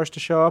guest stars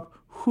to show up.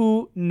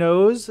 Who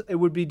knows? It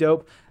would be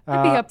dope.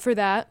 I'd be up for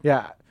that.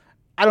 Yeah.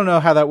 I don't know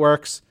how that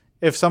works.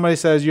 If somebody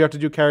says you have to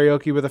do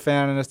karaoke with a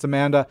fan and it's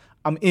Amanda,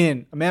 I'm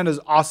in. Amanda's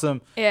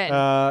awesome.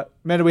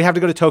 Amanda, we have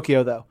to go to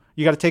Tokyo, though.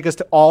 You got to take us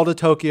all to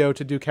Tokyo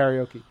to do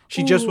karaoke.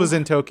 She just was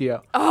in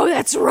Tokyo. Oh,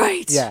 that's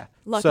right. Yeah.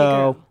 Lucky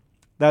girl.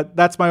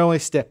 That's my only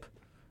stip.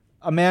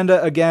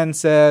 Amanda again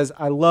says,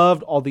 I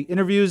loved all the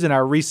interviews in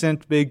our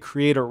recent big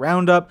creator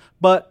roundup,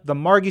 but the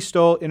Margie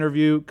Stoll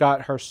interview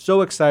got her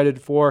so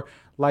excited for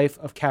Life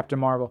of Captain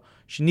Marvel.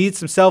 She needs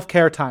some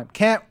self-care time.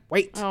 Can't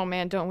wait. Oh,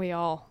 man, don't we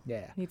all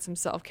need some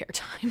self-care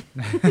time?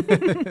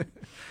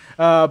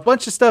 A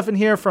bunch of stuff in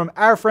here from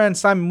our friend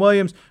Simon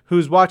Williams,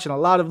 who's watching a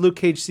lot of Luke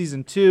Cage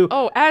Season 2.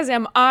 Oh, as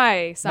am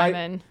I,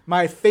 Simon.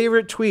 My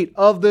favorite tweet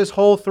of this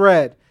whole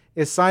thread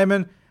is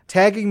Simon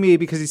tagging me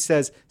because he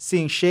says,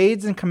 seeing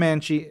Shades and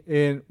Comanche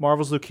in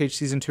Marvel's Luke Cage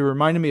Season 2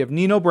 reminded me of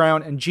Nino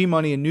Brown and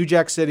G-Money in New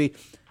Jack City.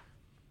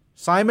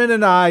 Simon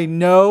and I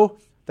know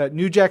that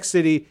New Jack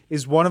City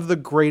is one of the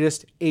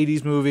greatest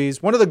 80s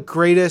movies, one of the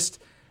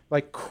greatest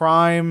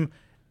crime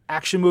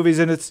action movies,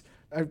 and it's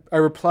I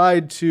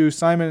replied to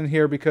Simon in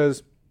here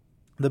because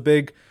the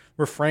big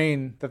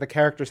refrain that the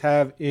characters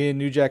have in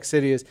New Jack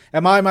City is,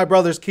 "Am I my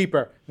brother's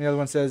keeper?" And the other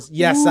one says,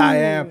 "Yes, I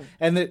am."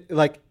 And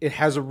it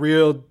has a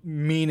real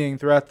meaning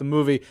throughout the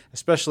movie,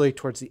 especially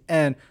towards the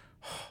end.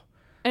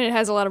 And it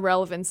has a lot of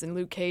relevance in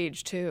Luke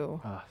Cage,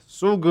 too.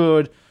 So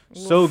good.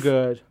 So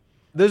good.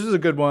 This is a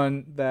good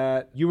one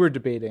that you were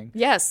debating.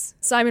 Yes.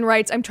 Simon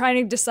writes, "I'm trying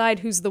to decide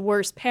who's the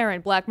worst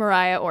parent, Black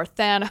Mariah or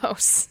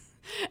Thanos."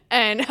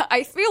 And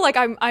I feel like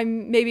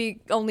I'm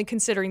maybe only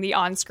considering the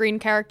on-screen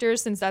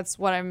characters since that's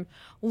what I'm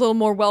a little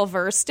more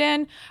well-versed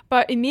in.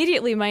 But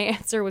immediately my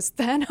answer was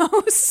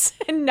Thanos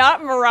and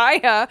not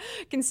Mariah,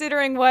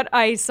 considering what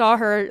I saw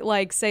her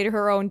say to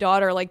her own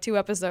daughter 2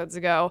 episodes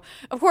ago.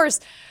 Of course,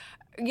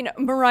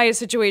 Mariah's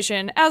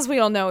situation, as we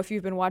all know if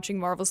you've been watching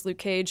Marvel's Luke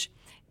Cage,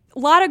 a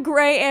lot of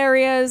gray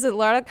areas, a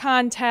lot of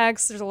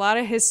context, there's a lot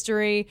of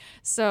history.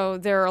 So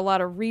there are a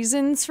lot of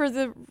reasons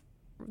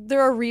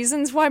there are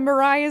reasons why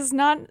Mariah is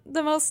not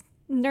the most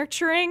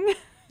nurturing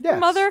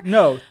mother.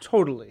 No,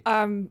 totally.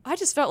 I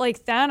just felt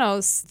like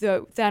Thanos,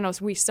 the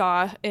Thanos we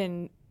saw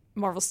in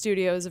Marvel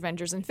Studios'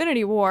 Avengers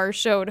Infinity War,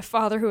 showed a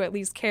father who at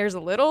least cares a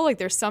little. Like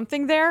there's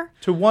something there.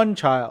 To one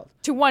child.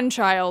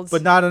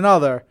 But not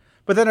another.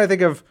 But then I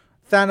think of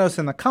Thanos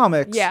in the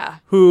comics, yeah,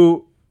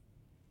 who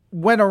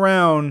went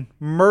around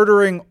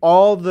murdering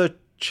all the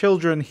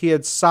children he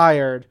had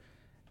sired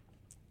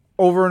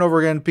over and over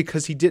again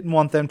because he didn't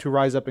want them to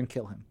rise up and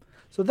kill him.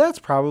 So that's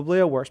probably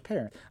a worse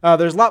parent.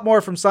 There's a lot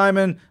more from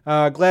Simon.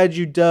 Glad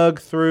you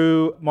dug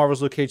through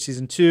Marvel's Luke Cage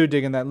Season 2,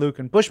 digging that Luke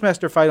and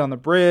Bushmaster fight on the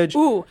bridge.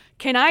 Ooh,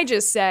 can I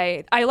just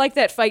say, I like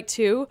that fight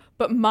too,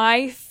 but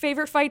my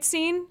favorite fight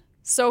scene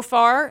so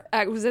far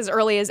was as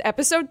early as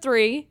Episode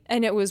 3,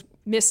 and it was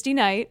Misty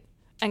Knight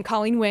and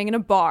Colleen Wing in a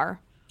bar.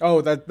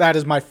 Oh, that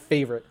is my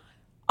favorite.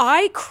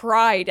 I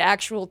cried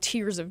actual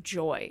tears of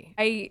joy.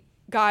 I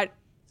got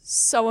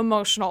so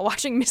emotional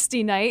watching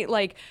Misty Knight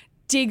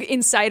dig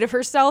inside of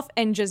herself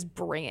and just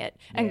bring it.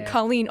 Yeah. And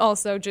Colleen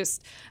also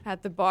just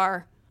at the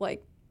bar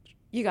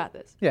you got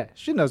this. Yeah,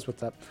 she knows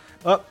what's up.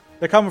 Oh,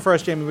 they're coming for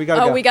us, Jamie. We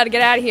gotta go. We gotta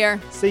get out of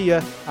here. See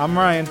ya. I'm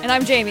Ryan. And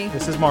I'm Jamie.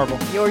 This is Marvel.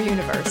 Your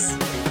universe.